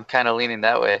 Yeah, I'm kind of leaning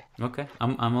that way. Okay,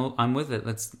 I'm with it.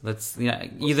 Let's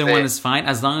either one is fine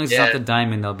as long as it's not the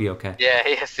diamond. They'll be okay.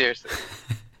 Yeah, seriously.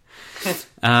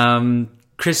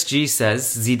 Chris G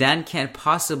says Zidane can't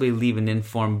possibly leave an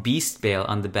informed beast Bale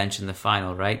on the bench in the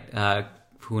final, right?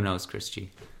 Who knows, Chris G?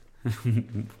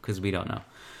 Because we don't know.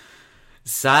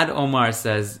 Saad Omar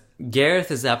says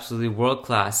Gareth is absolutely world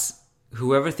class.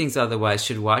 Whoever thinks otherwise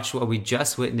should watch what we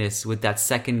just witnessed with that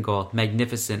second goal.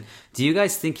 Magnificent. Do you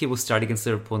guys think he will start against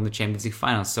Liverpool in the Champions League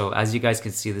final? So as you guys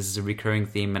can see, this is a recurring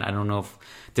theme, and I don't know if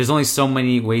there's only so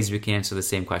many ways we can answer the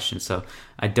same question. So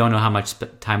I don't know how much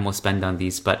time we'll spend on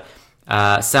these. But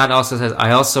Saad also says,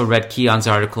 I also read Keon's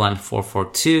article on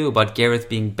 4-4-2 about Gareth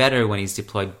being better when he's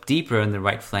deployed deeper in the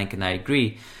right flank, and I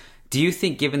agree. Do you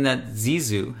think, given that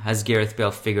Zizou has Gareth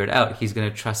Bale figured out, he's going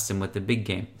to trust him with the big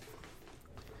game?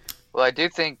 Well, I do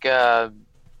think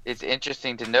it's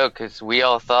interesting to note because we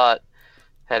all thought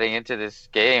heading into this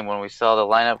game when we saw the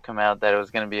lineup come out that it was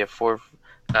going to be a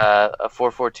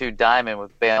 4-4-2 diamond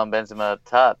with Bale and Benzema up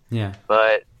top. Yeah.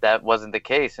 But that wasn't the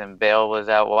case, and Bale was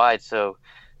out wide. So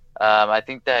I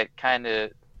think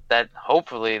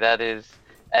hopefully that is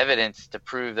evidence to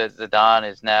prove that Zidane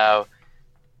is now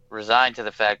resigned to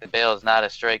the fact that Bale is not a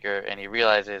striker, and he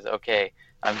realizes, okay,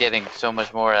 I'm getting so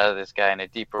much more out of this guy in a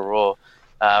deeper role.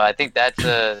 I think that's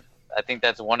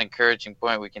one encouraging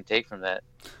point we can take from that.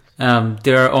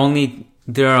 There are only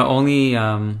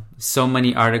so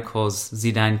many articles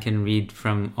Zidane can read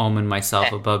from and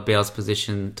myself about Bale's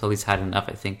position till he's had enough,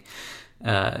 I think.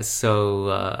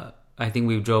 So I think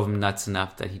we drove him nuts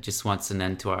enough that he just wants an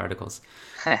end to our articles.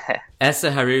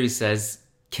 Essa Hariri says,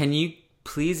 can you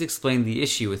please explain the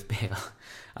issue with Bale?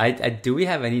 Do we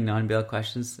have any non-Bale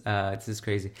questions? This is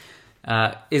crazy.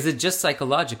 Is it just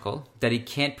psychological that he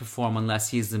can't perform unless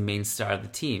he is the main star of the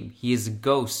team? He is a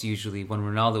ghost usually when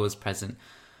Ronaldo is present.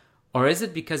 Or is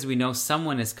it because we know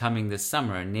someone is coming this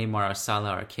summer, Neymar or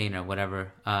Salah or Kane or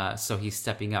whatever, so he's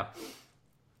stepping up?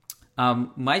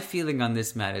 My feeling on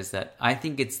this, Matt, is that I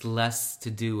think it's less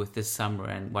to do with this summer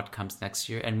and what comes next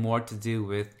year and more to do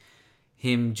with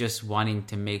him just wanting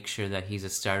to make sure that he's a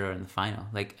starter in the final.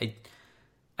 Like,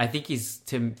 I think he's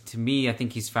I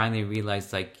think he's finally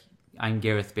realized, like, I'm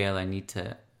Gareth Bale. I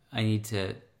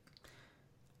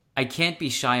can't be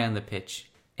shy on the pitch.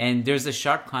 And there's a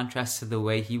sharp contrast to the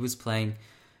way he was playing.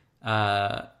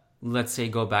 Let's say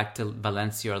go back to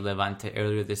Valencia or Levante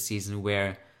earlier this season,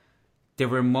 where there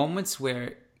were moments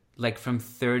where, like, from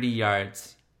 30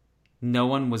 yards, No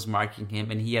one was marking him,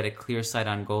 and he had a clear sight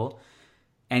on goal.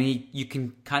 And you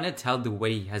can kind of tell the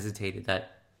way he hesitated,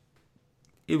 that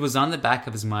it was on the back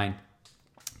of his mind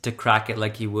to crack it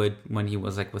like he would when he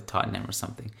was like with Tottenham or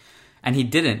something. And he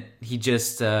didn't. He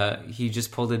just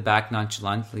pulled it back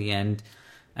nonchalantly and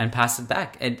passed it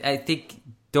back. And I think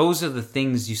those are the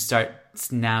things you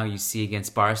see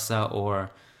against Barca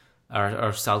or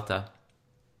Celta.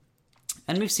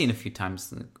 And we've seen a few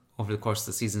times over the course of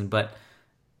the season, but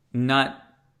not.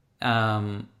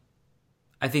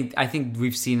 I think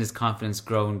we've seen his confidence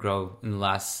grow and grow in the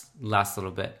last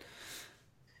little bit.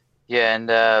 Yeah,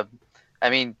 and I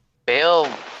mean,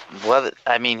 Bale. Well,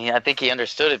 I mean, I think he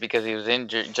understood it because he was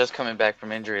injured, just coming back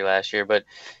from injury last year. But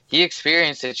he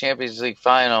experienced the Champions League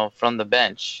final from the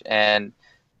bench, and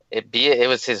it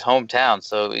was his hometown,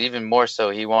 so even more so,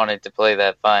 he wanted to play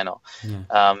that final,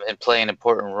 and play an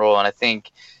important role. And I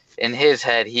think in his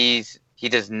head, he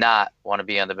does not want to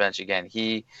be on the bench again.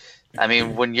 I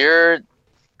mean, when you're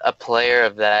a player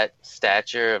of that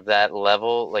stature, of that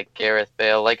level, like Gareth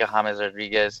Bale, like a James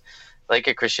Rodriguez, like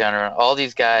a Cristiano Ronaldo, all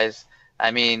these guys, I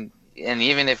mean, and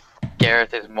even if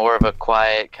Gareth is more of a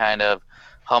quiet, kind of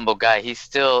humble guy, he's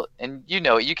still, and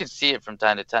you can see it from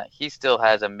time to time, he still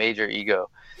has a major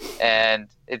ego. And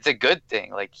it's a good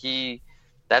thing. Like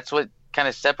that's what kind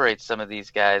of separates some of these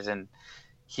guys. And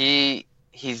he's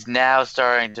now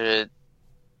starting to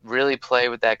really play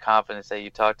with that confidence that you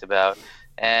talked about.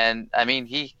 And I mean,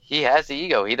 he has the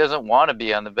ego. He doesn't want to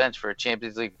be on the bench for a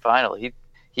Champions League final.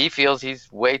 He feels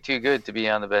he's way too good to be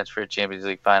on the bench for a Champions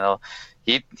League final.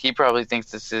 He probably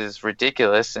thinks this is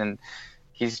ridiculous, and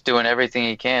he's doing everything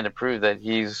he can to prove that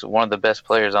he's one of the best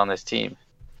players on this team.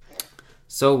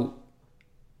 So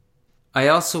I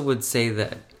also would say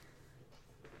that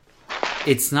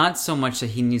it's not so much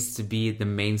that he needs to be the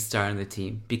main star in the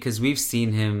team, because we've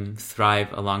seen him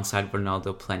thrive alongside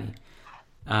Ronaldo plenty.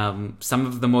 Some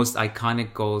of the most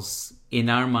iconic goals in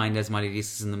our mind as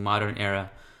Madridistas in the modern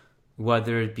era,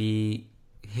 whether it be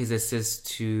his assist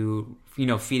to,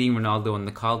 feeding Ronaldo in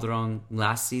the Calderon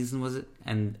last season, was it?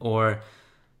 Or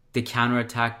the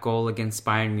counterattack goal against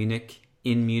Bayern Munich,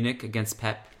 in Munich against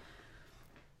Pep.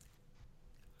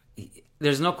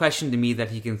 There's no question to me that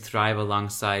he can thrive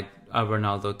alongside a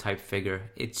Ronaldo type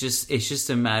figure. It's just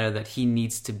a matter that he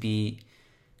needs to be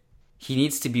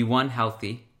one,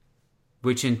 healthy,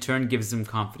 which in turn gives him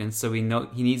confidence. So he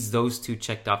needs those two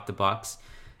checked off the box,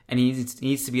 and he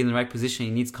needs to be in the right position.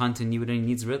 He needs continuity, and he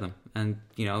needs rhythm. And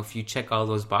if you check all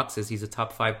those boxes, he's a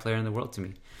top 5 player in the world to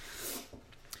me.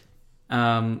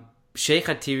 Sheikh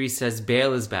Atiri says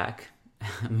Bale is back.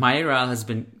 Mayoral has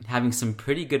been having some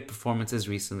pretty good performances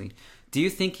recently. Do you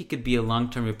think he could be a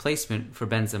long-term replacement for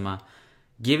Benzema,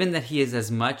 given that he is as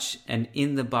much an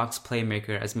in-the-box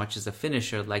playmaker as much as a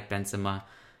finisher like Benzema?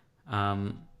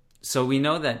 So we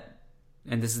know that,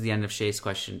 and this is the end of Shay's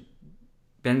question,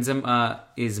 Benzema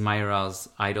is Mayoral's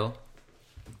idol.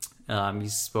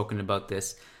 He's spoken about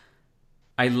this.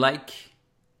 I like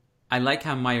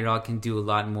how Mayoral can do a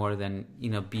lot more than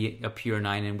be a pure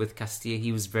 9. And with Castilla,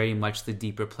 he was very much the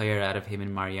deeper player out of him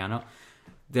and Mariano.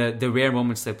 The rare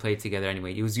moments they played together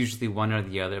anyway, it was usually one or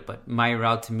the other. But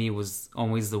Mayoral to me was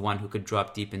always the one who could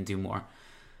drop deep and do more.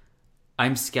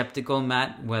 I'm skeptical,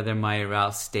 Matt, whether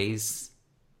Mayoral stays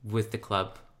with the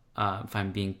club. If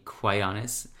I'm being quite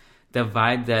honest, the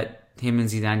vibe that him and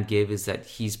Zidane give is that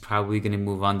he's probably going to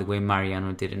move on the way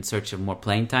Mariano did, in search of more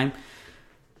playing time.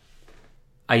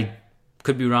 I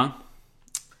could be wrong.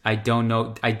 I don't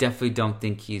know. I definitely don't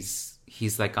think he's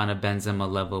like on a Benzema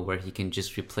level where he can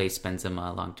just replace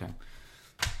Benzema long term.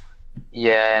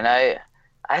 Yeah, and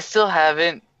I still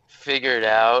haven't figured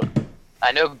out.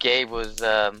 I know Gabe was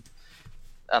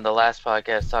on the last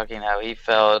podcast talking how he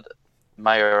felt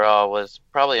Mayoral was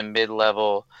probably a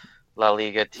mid-level La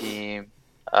Liga team,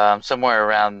 somewhere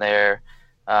around there,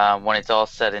 when it's all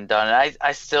said and done. And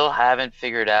I still haven't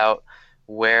figured out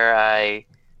where I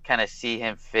kind of see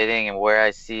him fitting and where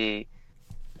I see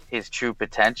his true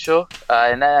potential.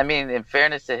 And I mean, in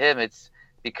fairness to him, it's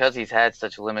because he's had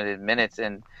such limited minutes.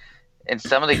 And in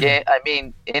some of the game, I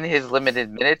mean, in his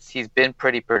limited minutes, he's been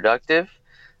pretty productive.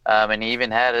 And he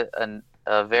even had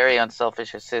a very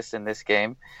unselfish assist in this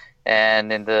game.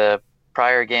 And in the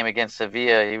prior game against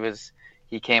Sevilla,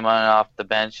 he came on and off the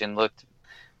bench and looked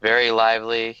very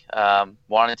lively,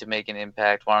 wanted to make an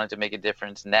impact, wanted to make a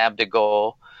difference, nabbed a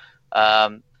goal.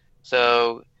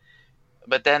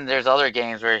 But then there's other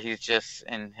games where he's just,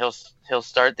 and he'll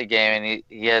start the game and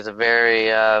he has a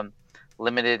very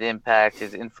limited impact.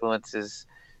 His influence is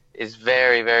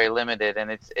very, very limited,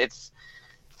 and it's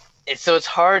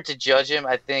hard to judge him.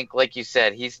 I think, like you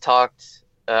said, he's talked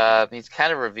He's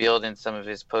kind of revealed in some of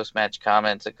his post-match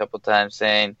comments a couple times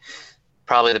saying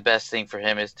probably the best thing for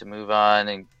him is to move on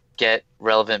and get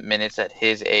relevant minutes at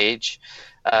his age.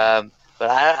 But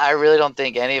I really don't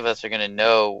think any of us are going to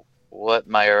know what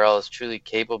Mayoral is truly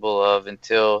capable of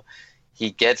until he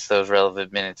gets those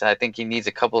relevant minutes. I think he needs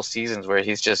a couple seasons where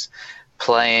he's just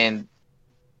playing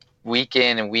week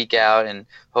in and week out, and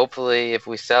hopefully if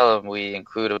we sell him, we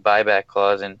include a buyback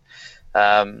clause. And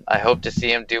I hope to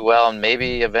see him do well and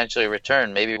maybe eventually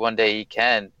return. Maybe one day he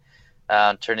can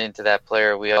turn into that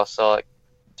player we all saw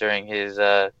during his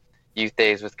youth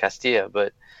days with Castilla.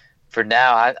 But for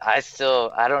now, I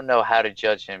don't know how to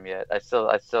judge him yet. I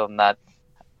still not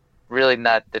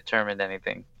determined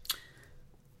anything.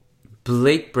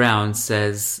 Blake Brown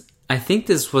says, I think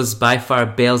this was by far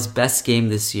Bale's best game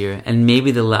this year and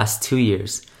maybe the last 2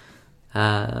 years.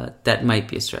 That might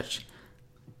be a stretch.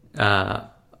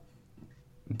 But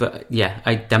yeah,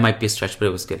 that might be a stretch, but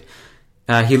it was good.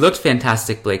 He looked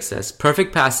fantastic, Blake says.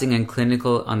 Perfect passing and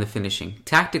clinical on the finishing.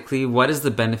 Tactically, what is the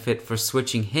benefit for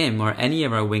switching him or any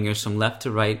of our wingers from left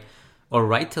to right or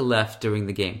right to left during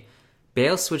the game?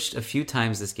 Bale switched a few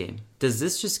times this game. Does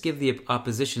this just give the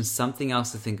opposition something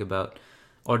else to think about?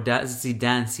 Or does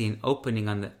Zidane see an opening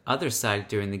on the other side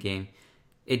during the game?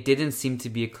 It didn't seem to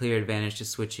be a clear advantage to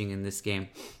switching in this game.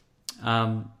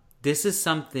 This is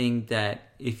something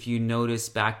that, if you notice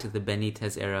back to the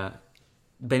Benitez era,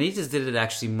 Benitez did it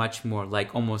actually much more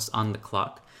like almost on the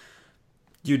clock.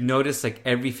 You'd notice like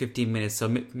every 15 minutes, so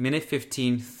minute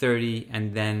 15, 30,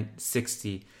 and then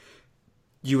 60,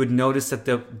 you would notice that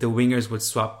the wingers would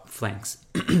swap flanks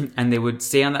and they would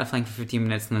stay on that flank for 15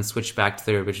 minutes and then switch back to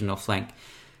their original flank.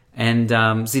 And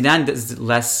Zidane does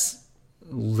less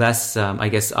I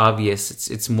guess obvious.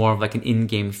 It's more of like an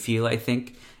in-game feel, I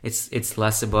think. It's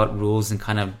less about rules and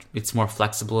kind of it's more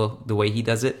flexible the way he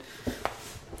does it.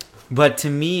 But to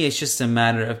me, it's just a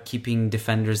matter of keeping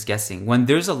defenders guessing. When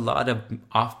there's a lot of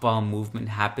off-ball movement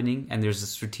happening and there's a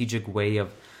strategic way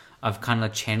of kind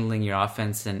of channeling your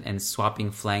offense and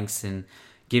swapping flanks and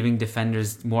giving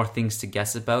defenders more things to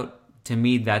guess about, to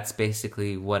me, that's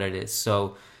basically what it is.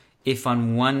 So if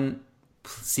on one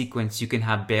sequence you can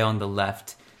have Bale on the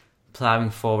left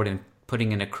plowing forward and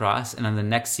putting in a cross, and on the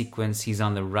next sequence he's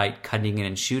on the right cutting in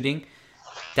and shooting,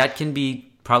 that can be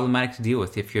problematic to deal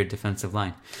with if you're a defensive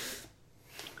line.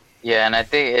 Yeah, and I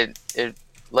think it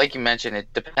like you mentioned,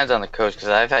 it depends on the coach, because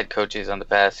I've had coaches on the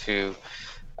past who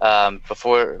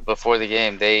before the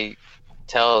game they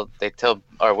tell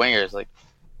our wingers like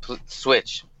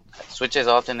switch as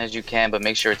often as you can, but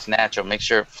make sure it's natural, make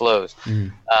sure it flows.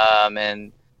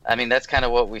 And I mean that's kind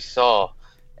of what we saw,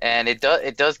 and it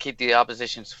does keep the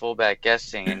opposition's fullback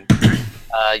guessing, and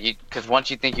because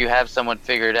once you think you have someone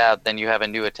figured out, then you have a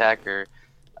new attacker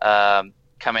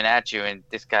coming at you, and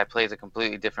this guy plays a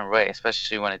completely different way,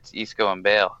 especially when it's Isco and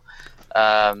Bale.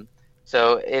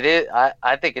 So it is.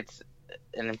 I think it's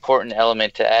an important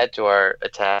element to add to our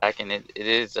attack, and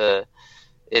it's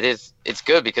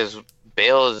good because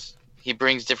Bale he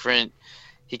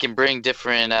can bring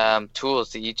different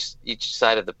tools to each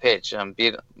side of the pitch. Be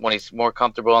it when he's more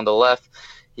comfortable on the left,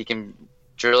 he can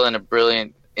drill in a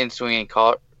brilliant in-swinging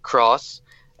cross,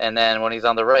 and then when he's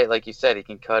on the right, like you said, he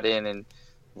can cut in and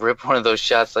rip one of those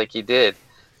shots like he did.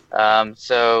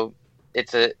 So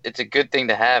it's a good thing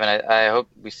to have, and I hope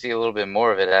we see a little bit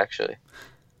more of it actually.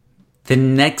 The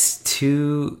next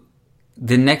two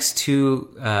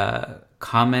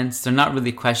comments, they're not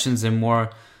really questions, they're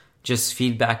more just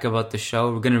feedback about the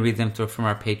show. We're going to read them from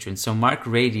our patrons. So Mark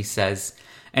Rady says,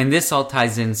 and this all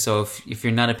ties in, so if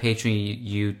you're not a patron,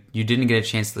 you didn't get a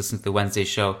chance to listen to the Wednesday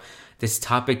show, this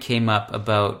topic came up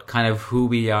about kind of who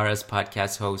we are as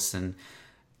podcast hosts and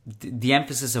the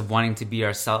emphasis of wanting to be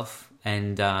ourselves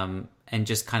and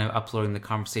just kind of uploading the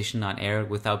conversation on air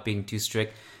without being too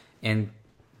strict. And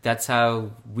that's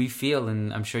how we feel,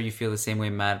 and I'm sure you feel the same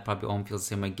way, Matt. Probably Owen feels the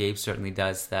same way. Gabe certainly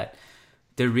does. That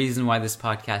the reason why this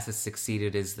podcast has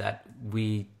succeeded is that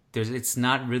it's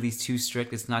not really too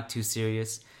strict. It's not too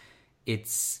serious.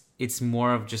 It's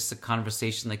more of just a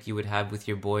conversation like you would have with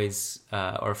your boys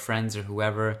or friends or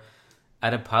whoever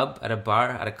at a pub, at a bar,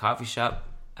 at a coffee shop,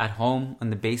 at home, in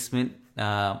the basement,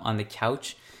 on the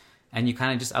couch. And you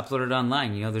kind of just upload it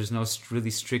online. You know, there's no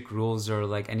really strict rules or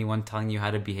like anyone telling you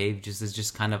how to behave. It's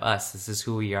just kind of us. This is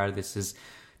who we are. This is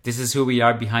who we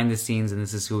are behind the scenes, and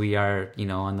this is who we are, you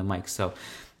know, on the mic. So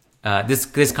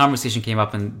this conversation came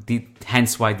up, and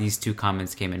hence why these two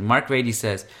comments came in. Mark Rady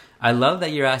says, "I love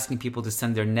that you're asking people to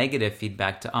send their negative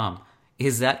feedback to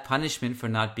Is that punishment for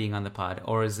not being on the pod,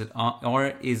 or is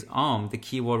the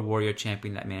keyboard warrior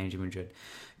champion that managed Madrid?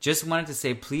 Just wanted to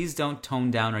say, please don't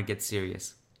tone down or get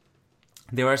serious.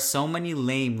 There are so many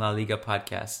lame La Liga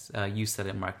podcasts, you said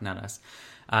it, Mark, not us,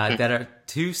 that are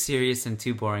too serious and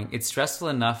too boring. It's stressful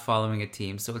enough following a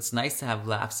team, so it's nice to have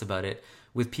laughs about it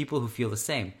with people who feel the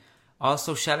same.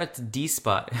 Also, shout out to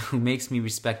D-Spot, who makes me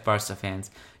respect Barca fans.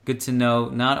 Good to know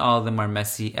not all of them are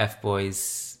Messi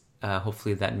F-boys.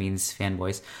 Hopefully that means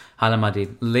fanboys. Hala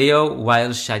Madrid. Leo Weil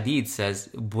Shadid says,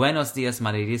 Buenos dias,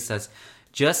 Madridistas.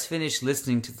 Just finished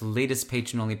listening to the latest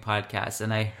patron-only podcast,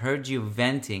 and I heard you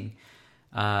venting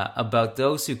about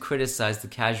those who criticize the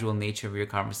casual nature of your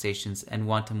conversations and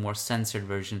want a more censored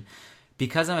version.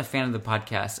 Because I'm a fan of the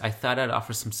podcast, I thought I'd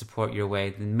offer some support your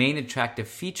way. The main attractive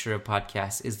feature of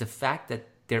podcasts is the fact that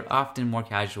they're often more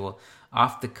casual,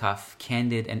 off the cuff,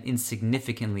 candid, and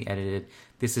insignificantly edited.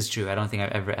 This is true. I don't think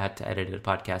I've ever had to edit a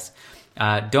podcast.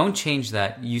 Don't change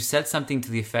that. You said something to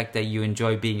the effect that you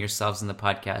enjoy being yourselves in the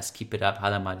podcast. Keep it up.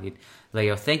 Hala Madrid.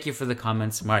 Leo, thank you for the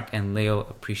comments, Mark and Leo.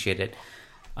 Appreciate it.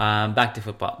 Back to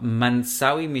football.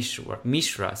 Mansawi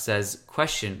Mishra says,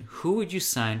 question, who would you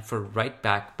sign for right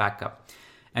back backup?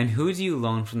 And who do you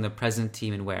loan from the present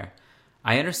team and where?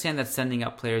 I understand that sending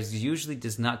out players usually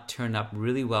does not turn up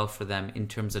really well for them in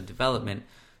terms of development.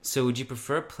 So would you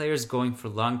prefer players going for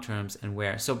long terms and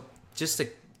where? So just to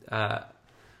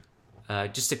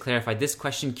clarify, this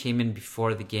question came in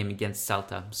before the game against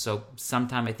Celta. So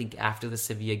sometime I think after the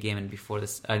Sevilla game and before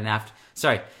this,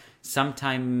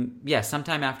 sometime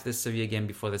after the Sevilla game,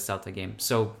 before the Celta game.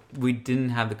 So we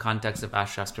didn't have the context of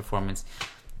Ashraf's performance.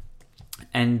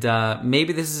 And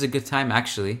maybe this is a good time,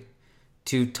 actually,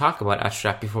 to talk about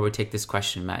Ashraf before we take this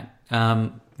question, Matt.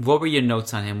 What were your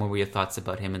notes on him? What were your thoughts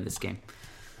about him in this game?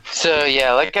 So,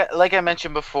 yeah, like I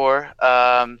mentioned before,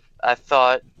 I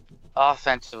thought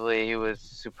offensively he was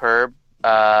superb.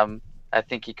 I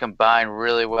think he combined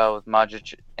really well with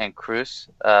Modric and Kroos.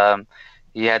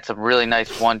 He had some really nice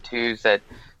 1-2s that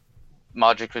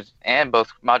Modric and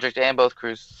both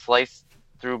Kroos sliced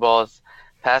through balls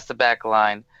past the back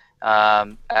line.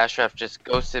 Ashraf just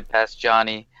ghosted past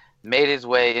Johnny, made his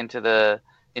way into the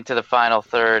final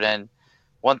third, and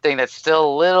one thing that's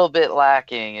still a little bit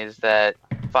lacking is that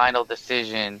final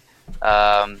decision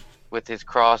with his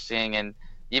crossing and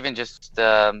even just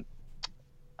a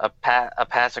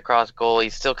pass across goal.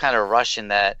 He's still kind of rushing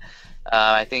that.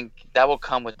 I think that will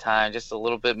come with time, just a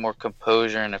little bit more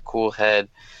composure and a cool head,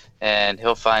 and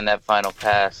he'll find that final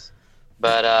pass.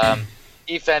 But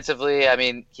defensively, I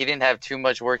mean, he didn't have too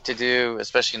much work to do,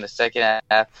 especially in the second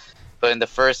half. But in the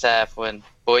first half, when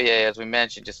Boye, as we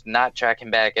mentioned, just not tracking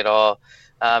back at all.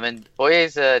 And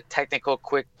Boye's a technical,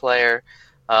 quick player,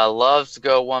 loves to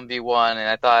go 1v1, and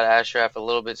I thought Ashraf a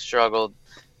little bit struggled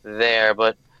there.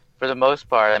 But for the most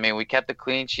part, I mean, we kept a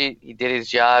clean sheet. He did his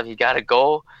job. He got a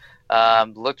goal.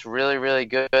 Looked really, really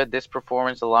good. This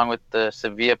performance, along with the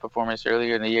Sevilla performance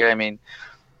earlier in the year, I mean,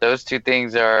 those two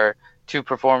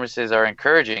performances are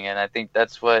encouraging, and I think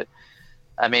that's what,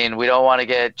 I mean, we don't want to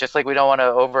get, just like we don't want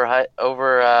to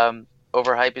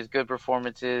overhype his good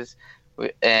performances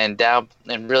and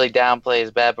really downplay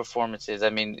his bad performances. I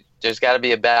mean, there's got to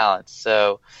be a balance.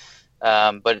 So,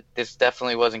 but this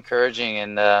definitely was encouraging,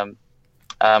 and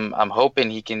I'm hoping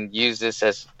he can use this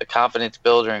as a confidence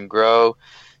builder and grow,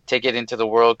 take it into the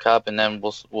World Cup, and then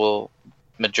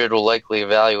Madrid will likely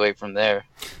evaluate from there.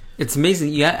 It's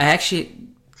amazing. Yeah,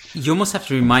 you almost have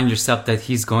to remind yourself that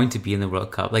he's going to be in the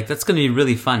World Cup. Like, that's going to be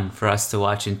really fun for us to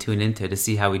watch and tune into to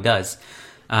see how he does.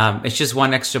 It's just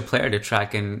one extra player to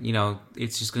track, and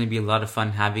it's just going to be a lot of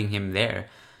fun having him there.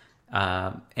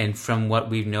 And from what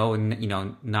we know,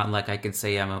 and not like I can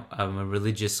say I'm a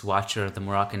religious watcher of the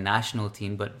Moroccan national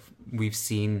team, but we've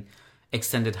seen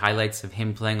extended highlights of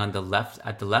him playing at the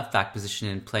left back position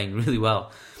and playing really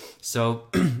well. So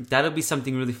that'll be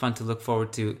something really fun to look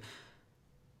forward to.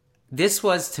 This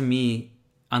was, to me,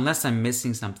 unless I'm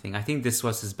missing something, I think this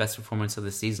was his best performance of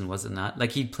the season, was it not?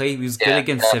 Like, he was good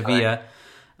against Sevilla.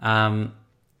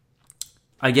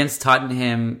 Against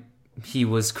Tottenham, he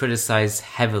was criticized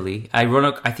heavily. I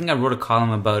think I wrote a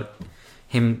column about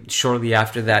him shortly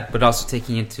after that, but also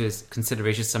taking into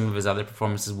consideration some of his other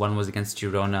performances. One was against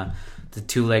Girona, the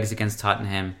 2 legs against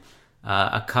Tottenham,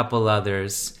 a couple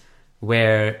others,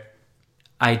 where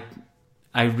I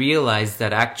realized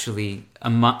that actually,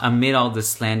 amid all the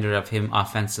slander of him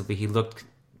offensively, he looked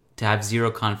to have zero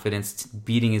confidence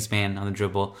beating his man on the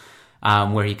dribble,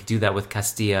 where he could do that with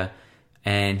Castilla.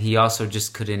 And he also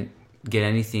just couldn't get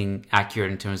anything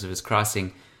accurate in terms of his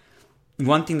crossing.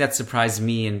 One thing that surprised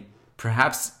me, and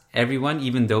perhaps everyone,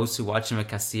 even those who watched him at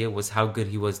Castilla, was how good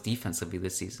he was defensively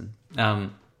this season.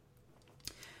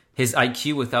 His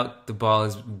IQ without the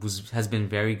ball has been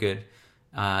very good.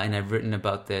 And I've written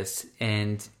about this.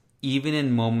 And even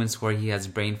in moments where he has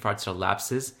brain farts or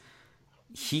lapses,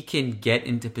 he can get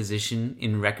into position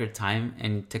in record time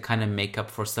and to kind of make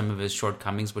up for some of his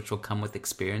shortcomings, which will come with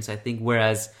experience, I think.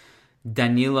 Whereas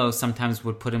Danilo sometimes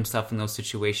would put himself in those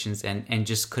situations and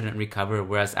just couldn't recover,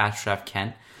 whereas Ashraf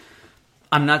can.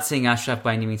 I'm not saying Ashraf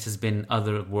by any means has been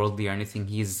otherworldly or anything.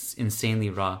 He's insanely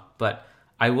raw. But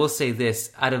I will say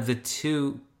this, out of the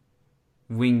two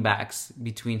wing backs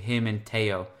between him and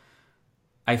Teo,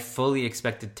 I fully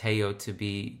expected Teo to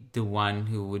be the one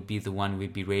who would be the one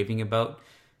we'd be raving about.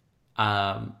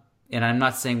 And I'm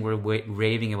not saying we're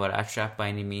raving about Ashraf by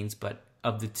any means, but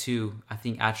of the two, I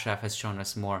think Ashraf has shown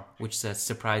us more, which has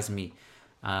surprised me.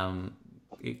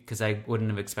 Because I wouldn't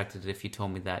have expected it if you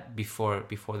told me that before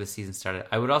the season started.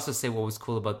 I would also say what was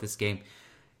cool about this game,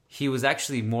 he was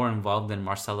actually more involved than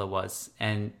Marcelo was.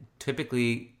 And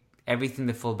typically, everything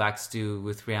the fullbacks do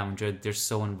with Real Madrid, they're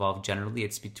so involved generally.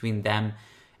 It's between them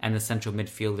and the central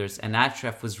midfielders. And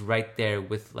Ashraf was right there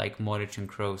with like Modric and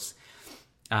Kroos.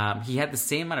 He had the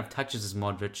same amount of touches as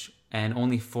Modric and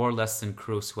only 4 less than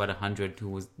Kroos, who had 100,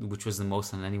 which was the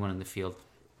most on anyone in the field.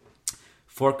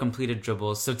 4 completed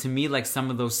dribbles. So to me, like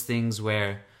some of those things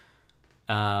where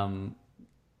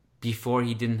before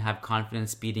he didn't have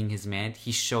confidence beating his man,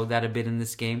 he showed that a bit in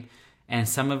this game. And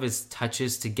some of his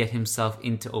touches to get himself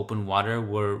into open water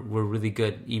were really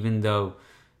good, even though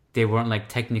they weren't like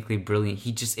technically brilliant.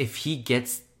 If he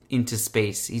gets into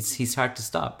space, he's hard to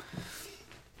stop.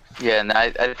 Yeah, and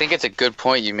I think it's a good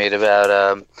point you made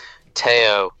about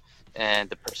Teo and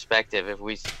the perspective. If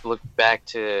we look back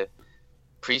to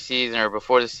preseason or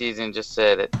before the season, just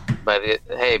said it, by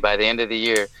the end of the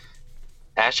year,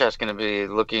 Ashraf's going to be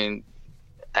looking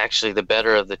actually the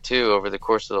better of the two over the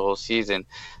course of the whole season.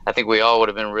 I think we all would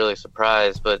have been really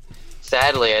surprised, but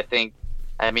sadly, I think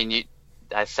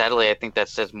that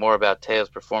says more about Teo's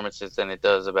performances than it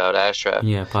does about Ashraf.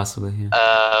 Yeah, possibly.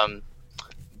 Yeah.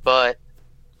 But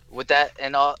with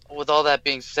all that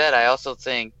being said, I also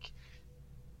think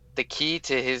the key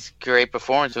to his great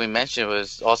performance we mentioned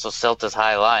was also Celta's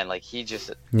high line. Like he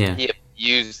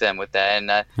abused them with that, and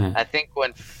I think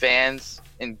when fans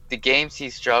in the games he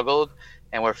struggled,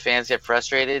 and where fans get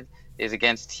frustrated is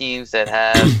against teams that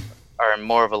are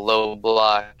more of a low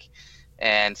block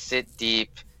and sit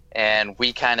deep, and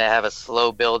we kind of have a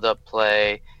slow build-up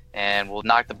play, and we'll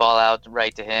knock the ball out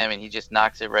right to him, and he just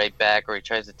knocks it right back, or he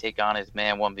tries to take on his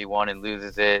man 1v1 and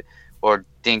loses it, or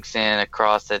dinks in a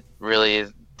cross that really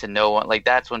is to no one. Like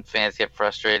that's when fans get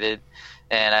frustrated,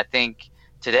 and I think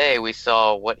today we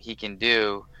saw what he can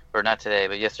do, or not today,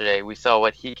 but yesterday we saw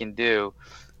what he can do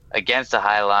against a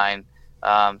high line.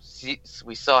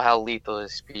 We saw how lethal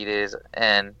his speed is,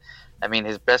 and I mean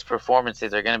his best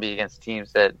performances are going to be against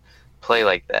teams that play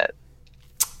like that.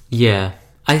 Yeah,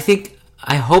 I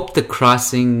hope the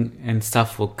crossing and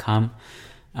stuff will come.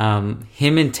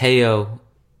 Him and Teo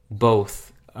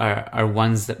both are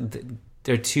ones that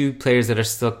they're two players that are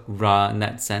still raw in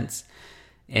that sense,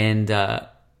 and I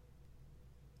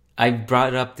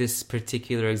brought up this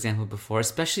particular example before,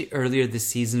 especially earlier this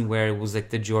season where it was like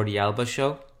the Jordi Alba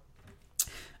show.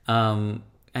 And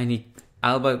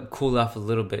Alba cooled off a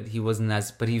little bit. He wasn't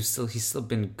but he's still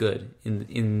been good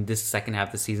in this second half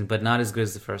of the season, but not as good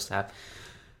as the first half.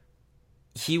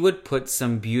 He would put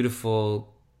some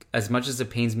beautiful, as much as it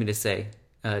pains me to say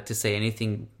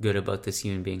anything good about this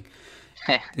human being.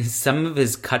 Some of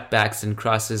his cutbacks and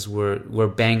crosses were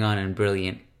bang on and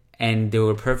brilliant, and they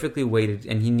were perfectly weighted,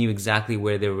 and he knew exactly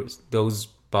where those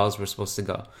balls were supposed to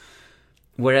go.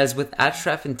 Whereas with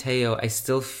Ashraf and Teo, I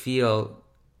still feel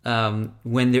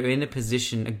when they're in a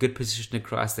good position to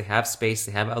cross, they have space,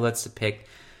 they have outlets to pick,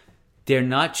 they're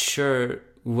not sure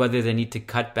whether they need to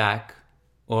cut back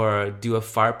or do a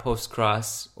far post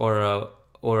cross or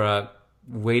a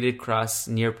weighted cross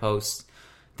near post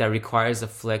that requires a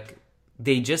flick.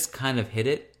 They just kind of hit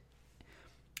it.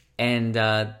 And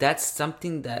that's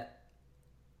something that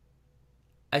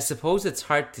I suppose it's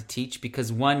hard to teach,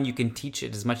 because one, you can teach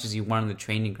it as much as you want on the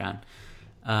training ground.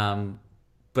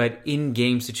 But in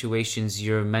game situations,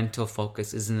 your mental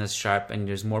focus isn't as sharp and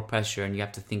there's more pressure and you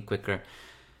have to think quicker.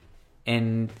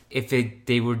 And if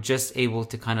they were just able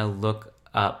to kind of look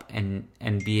up and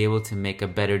be able to make a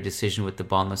better decision with the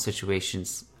ball in those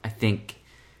situations, I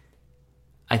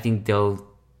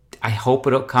hope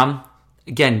it'll come.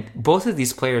 Again, both of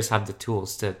these players have the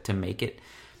tools to make it.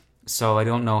 So I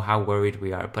don't know how worried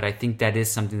we are, but I think that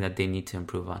is something that they need to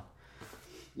improve on.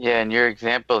 Yeah, and your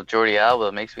example of Jordi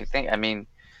Alba makes me think, I mean,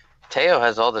 Teo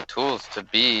has all the tools to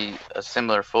be a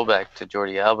similar fullback to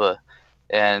Jordi Alba.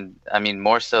 And, I mean,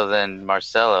 more so than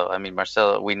Marcelo. I mean,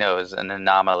 Marcelo, we know, is an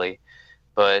anomaly.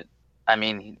 But I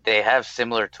mean, they have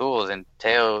similar tools, and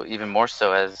Teo even more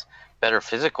so has better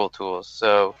physical tools.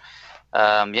 So,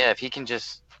 yeah, if he can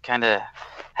just kind of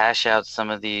hash out some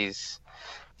of these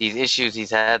issues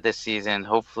he's had this season,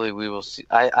 hopefully we will see.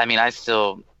 I mean, I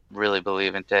still really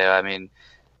believe in Teo. I mean,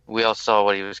 we all saw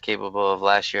what he was capable of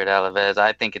last year at Alavés.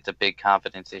 I think it's a big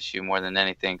confidence issue more than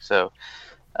anything. So,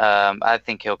 I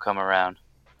think he'll come around.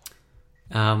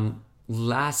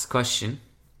 Last question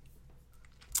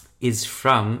is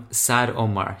from Sad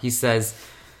Omar. He says,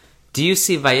 do you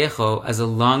see Vallejo as a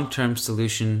long-term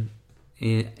solution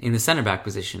in the center back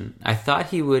position? I thought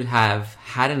he would have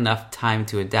had enough time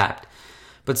to adapt.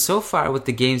 But so far with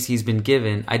the games he's been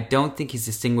given, I don't think he's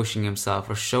distinguishing himself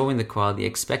or showing the quality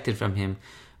expected from him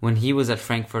when he was at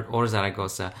Frankfurt or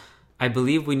Zaragoza. I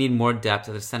believe we need more depth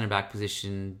at the center back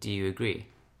position. Do you agree?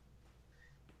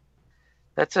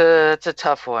 That's a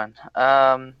tough one.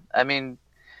 I mean,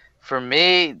 for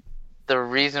me, the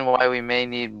reason why we may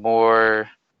need more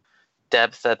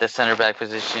depth at the center back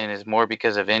position is more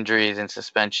because of injuries and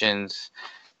suspensions.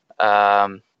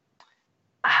 I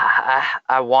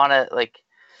want to, like,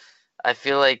 I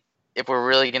feel like if we're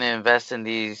really going to invest in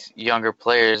these younger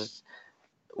players,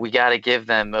 we got to give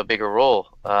them a bigger role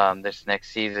this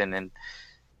next season, and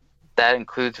that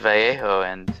includes Vallejo.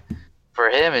 And for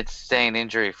him, it's staying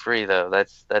injury free, though.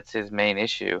 That's his main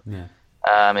issue. Yeah.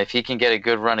 If he can get a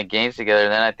good run of games together,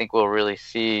 then I think we'll really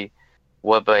see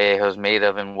what Vallejo's made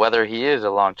of and whether he is a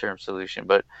long-term solution.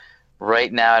 But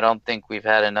right now, I don't think we've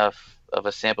had enough of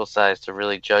a sample size to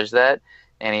really judge that,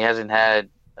 and he hasn't had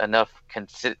enough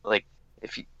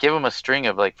if you give him a string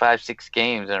of like 5-6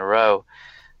 games in a row,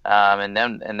 and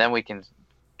then we can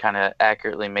kind of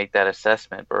accurately make that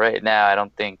assessment. But right now, I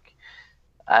don't think,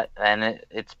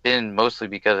 it's been mostly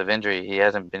because of injury. He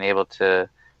hasn't been able to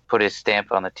put his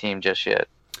stamp on the team just yet.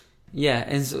 Yeah,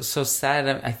 and so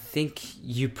Sad, I think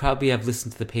you probably have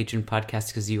listened to the Patreon podcast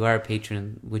because you are a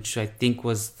patron, which I think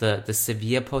was the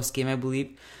Sevilla post game, I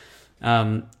believe,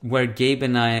 where Gabe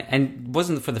and I, and it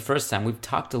wasn't for the first time, we've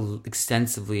talked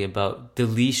extensively about the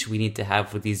leash we need to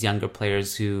have with these younger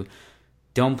players who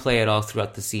don't play at all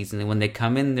throughout the season. And when they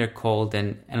come in, they're cold,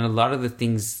 and a lot of the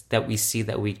things that we see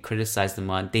that we criticize them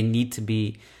on, they need to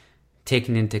be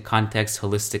taken into context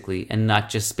holistically and not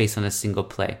just based on a single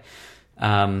play.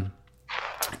 And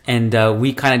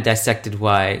we kind of dissected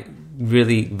why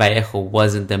really Vallejo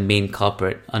wasn't the main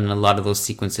culprit on a lot of those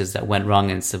sequences that went wrong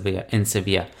in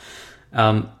Sevilla.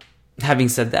 Having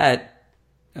said that,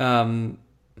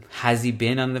 has he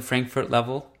been on the Frankfurt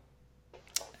level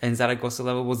and Zaragoza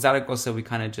level? Well, Zaragoza we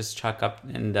kind of just chalk up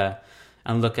and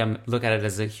look at it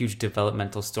as a huge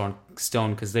developmental stone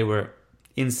because they were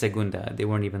in Segunda, they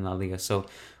weren't even La Liga. So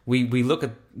we look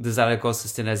at the Zaragoza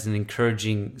stint as an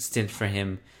encouraging stint for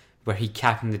him, where he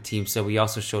captained the team, so we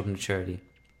also showed maturity.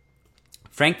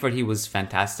 Frankfurt, he was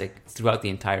fantastic throughout the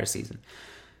entire season.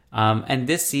 And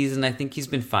this season, I think he's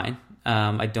been fine.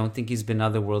 I don't think he's been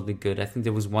otherworldly good. I think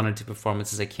there was 1 or 2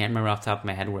 performances, I can't remember off the top of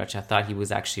my head, which I thought he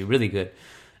was actually really good.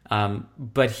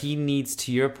 But he needs,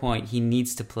 to your point, he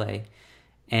needs to play.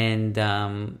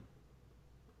 And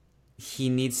he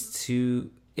needs to...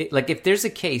 if there's a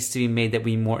case to be made that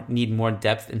we need more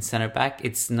depth in center back,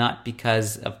 it's not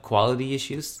because of quality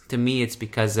issues. To me, it's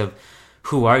because of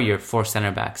who are your 4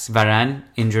 center backs. Varane,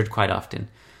 injured quite often.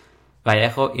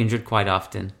 Vallejo, injured quite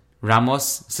often.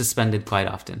 Ramos, suspended quite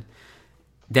often.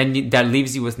 Then that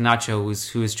leaves you with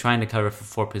Nacho, who is trying to cover for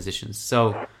 4 positions.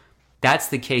 So that's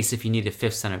the case if you need a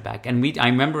 5th center back. And I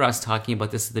remember us talking about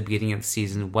this at the beginning of the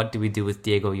season. What do we do with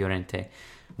Diego Llorente?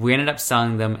 We ended up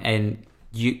selling them, and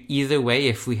either way,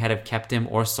 if we had have kept him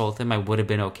or sold him, I would have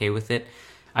been okay with it.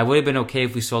 I would have been okay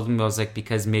if we sold him. I was like,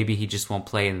 because maybe he just won't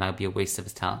play and that would be a waste of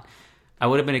his talent. I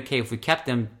would have been okay if we kept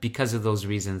him because of those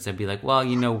reasons. I'd be like, well,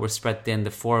 we're spread thin.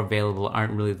 The 4 available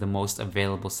aren't really the most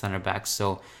available center backs,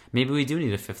 so maybe we do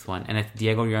need a 5th one. And if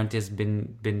Diego Llorente has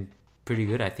been pretty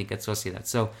good, I think at Sociedad.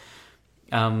 So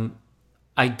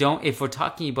if we're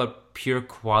talking about pure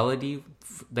quality,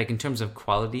 like in terms of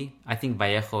quality, I think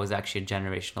Vallejo is actually a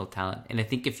generational talent. And I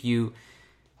think if you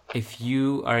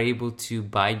are able to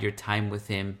bide your time with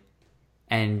him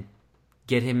and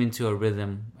get him into a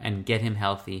rhythm and get him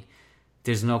healthy,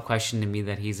 there's no question to me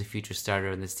that he's a future starter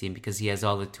in this team because he has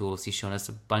all the tools. He's shown us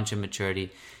a bunch of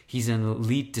maturity. He's an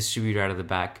elite distributor out of the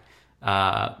back.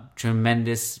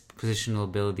 Tremendous positional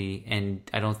ability, and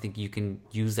I don't think you can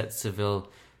use that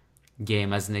Seville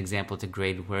game as an example to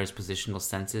grade where his positional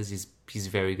sense is. He's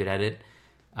very good at it.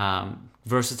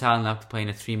 Versatile enough to play in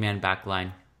a 3-man back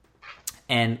line,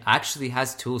 and actually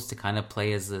has tools to kind of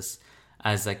play as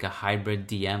like a hybrid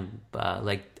DM,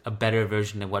 like a better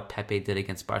version of what Pepe did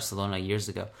against Barcelona years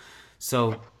ago.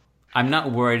 So I'm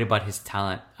not worried about his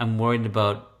talent. I'm worried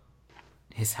about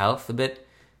his health a bit,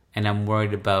 and I'm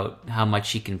worried about how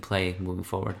much he can play moving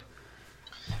forward.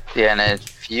 Yeah, and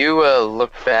if you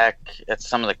look back at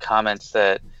some of the comments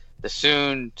that the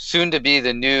soon to be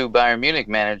the new Bayern Munich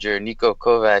manager, Niko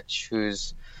Kovac,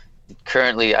 who's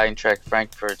currently Eintracht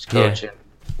Frankfurt's coach and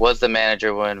was the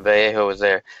manager when Vallejo was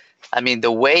there. I mean,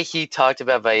 the way he talked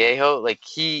about Vallejo, like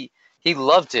he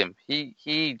loved him.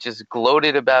 He just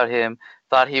gloated about him,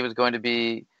 thought he was going to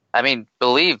be,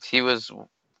 believed he was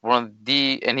one of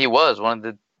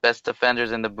the best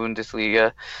defenders in the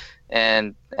Bundesliga.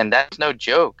 And that's no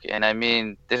joke. And I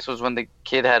mean, this was when the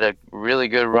kid had a really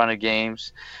good run of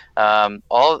games.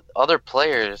 All other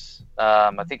players,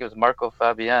 I think it was Marco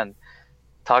Fabian,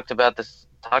 talked about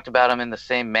him in the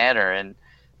same manner. And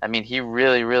I mean, he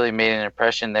really, really made an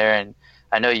impression there. And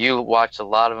I know you watched a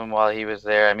lot of him while he was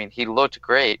there. I mean, he looked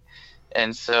great.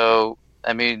 And so,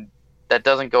 I mean, that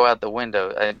doesn't go out the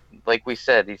window. Like we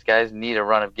said, these guys need a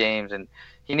run of games, and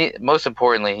most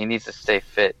importantly, he needs to stay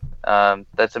fit.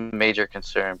 That's a major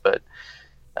concern, but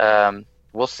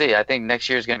we'll see. I think next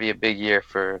year is going to be a big year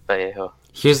for Vallejo.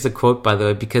 Here's the quote, by the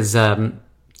way, because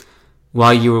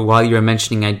while you were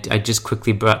mentioning, I just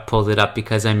quickly pulled it up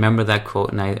because I remember that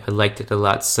quote and I liked it a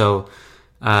lot. So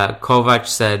Kovac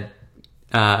said,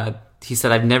 he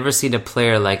said, "I've never seen a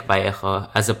player like Vallejo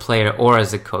as a player or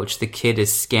as a coach. The kid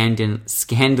is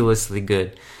scandalously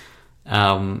good."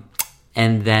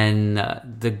 And then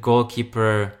the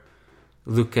goalkeeper,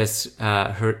 Lucas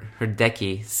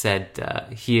Herdecki, said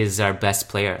he is our best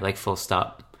player, like full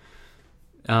stop.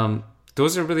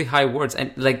 Those are really high words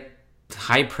and like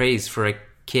high praise for a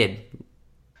kid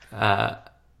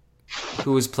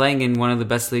who was playing in one of the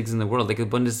best leagues in the world. Like the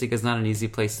Bundesliga is not an easy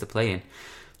place to play in.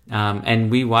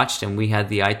 And we watched him. We had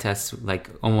the eye test like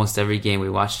almost every game we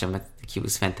watched him. I think he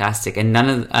was fantastic. And none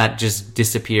of that just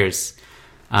disappears.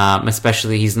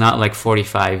 Especially he's not like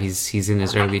 45. He's in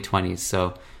his early 20s.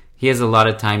 So he has a lot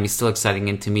of time. He's still exciting.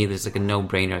 And to me, there's like a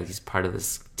no-brainer. He's part of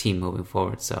this team moving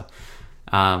forward. So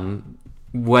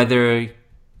whether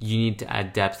you need to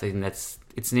add depth, I think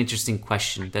it's an interesting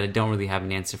question that I don't really have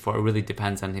an answer for. It really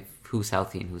depends on who's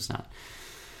healthy and who's not.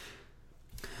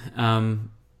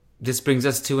 This brings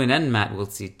us to an end, Matt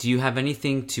Wiltsey. Do you have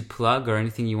anything to plug or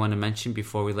anything you want to mention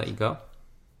before we let you go?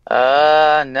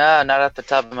 No, not off the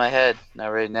top of my head. Not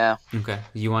right now. Okay.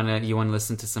 You wanna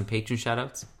listen to some patron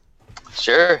shoutouts?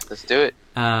 Sure, let's do it.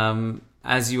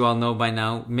 As you all know by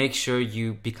now, make sure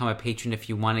you become a patron if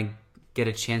you want to get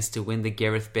a chance to win the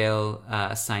Gareth Bale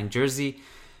signed jersey.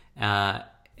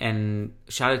 And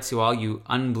shout out to all you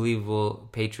unbelievable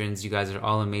patrons. You guys are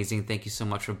all amazing. Thank you so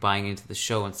much for buying into the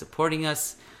show and supporting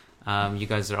us. You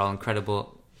guys are all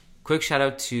incredible. Quick shout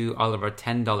out to all of our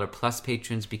 $10 plus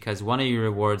patrons, because one of your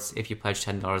rewards, if you pledge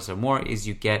 $10 or more, is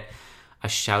you get a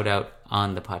shout out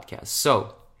on the podcast.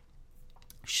 So,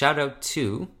 shout out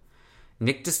to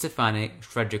Nick DeStefane,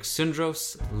 Frederick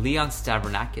Sundros, Leon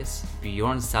Stavronakis,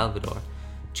 Bjorn Salvador,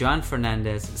 John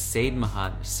Fernandez, Said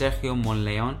Mahad, Sergio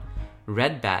Monleon,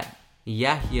 Red Bat,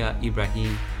 Yahya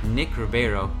Ibrahim, Nick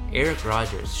Ribeiro, Eric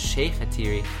Rogers, Sheikh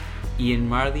Hatiri, Ian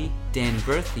Marley, Dan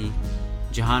Berthy,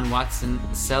 Jahan Watson,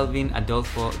 Selvin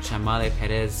Adolfo Chamale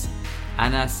Perez,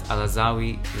 Anas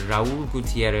Alazawi, Raul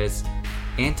Gutierrez,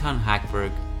 Anton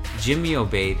Hackberg, Jimmy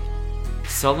Obeid,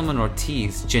 Solomon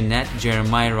Ortiz, Jeanette,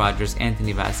 Jeremiah Rogers,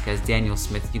 Anthony Vasquez, Daniel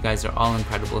Smith. You guys are all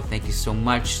incredible. Thank you so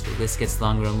much. The list gets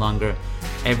longer and longer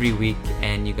every week,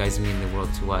 and you guys mean the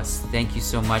world to us. Thank you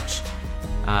so much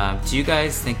to you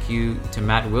guys. Thank you to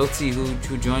Matt Wiltsey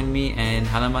who joined me, and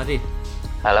Hala Madrid.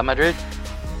 Hala Madrid.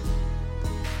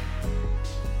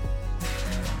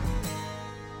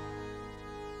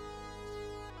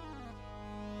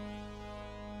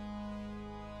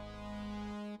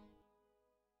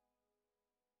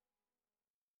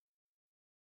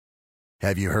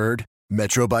 Have you heard?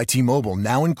 Metro by T-Mobile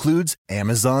now includes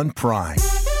Amazon Prime.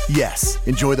 Yes,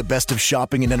 enjoy the best of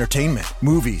shopping and entertainment,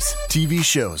 movies, TV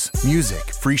shows,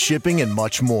 music, free shipping, and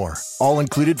much more. All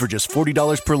included for just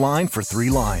 $40 per line for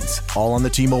 3 lines. All on the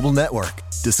T-Mobile network.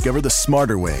 Discover the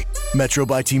smarter way. Metro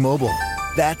by T-Mobile.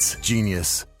 That's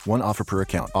genius. One offer per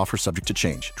account. Offer subject to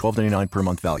change. $12.99 per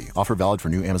month value. Offer valid for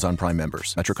new Amazon Prime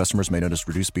members. Metro customers may notice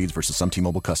reduced speeds versus some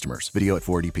T-Mobile customers. Video at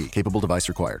 480p. Capable device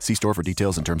required. See store for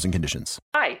details and terms and conditions.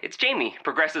 Hi, it's Jamie,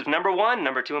 Progressive's #1,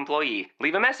 #2 employee.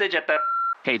 Leave a message at the...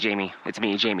 Hey, Jamie. It's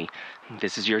me, Jamie.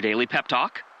 This is your daily pep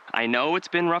talk. I know it's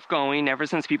been rough going ever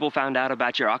since people found out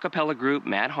about your a cappella group,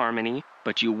 Mad Harmony,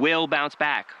 but you will bounce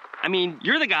back. I mean,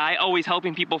 you're the guy always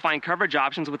helping people find coverage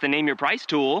options with the Name Your Price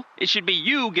tool. It should be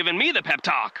you giving me the pep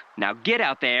talk. Now get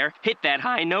out there, hit that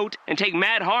high note, and take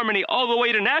Mad Harmony all the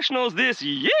way to nationals this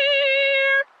year.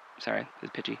 Sorry,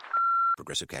 it's pitchy.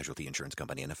 Progressive Casualty Insurance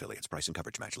Company and Affiliates. Price and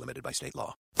coverage match limited by state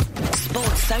law.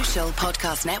 Sports Social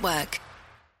Podcast Network.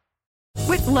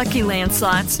 With Lucky Land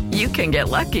Slots, you can get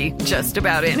lucky just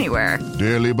about anywhere.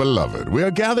 Dearly beloved, we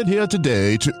are gathered here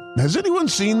today to... Has anyone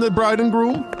seen the bride and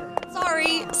groom?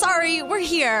 Sorry, we're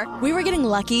here. We were getting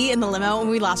lucky in the limo and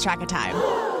we lost track of time.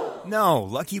 No,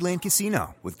 Lucky Land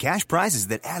Casino, with cash prizes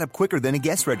that add up quicker than a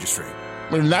guest registry.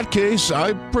 In that case,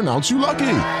 I pronounce you lucky.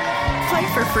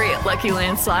 Play for free at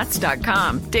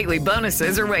LuckyLandSlots.com. Daily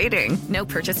bonuses are waiting. No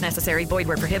purchase necessary. Void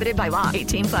where prohibited by law.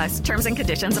 18+. Terms and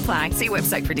conditions apply. See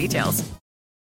website for details.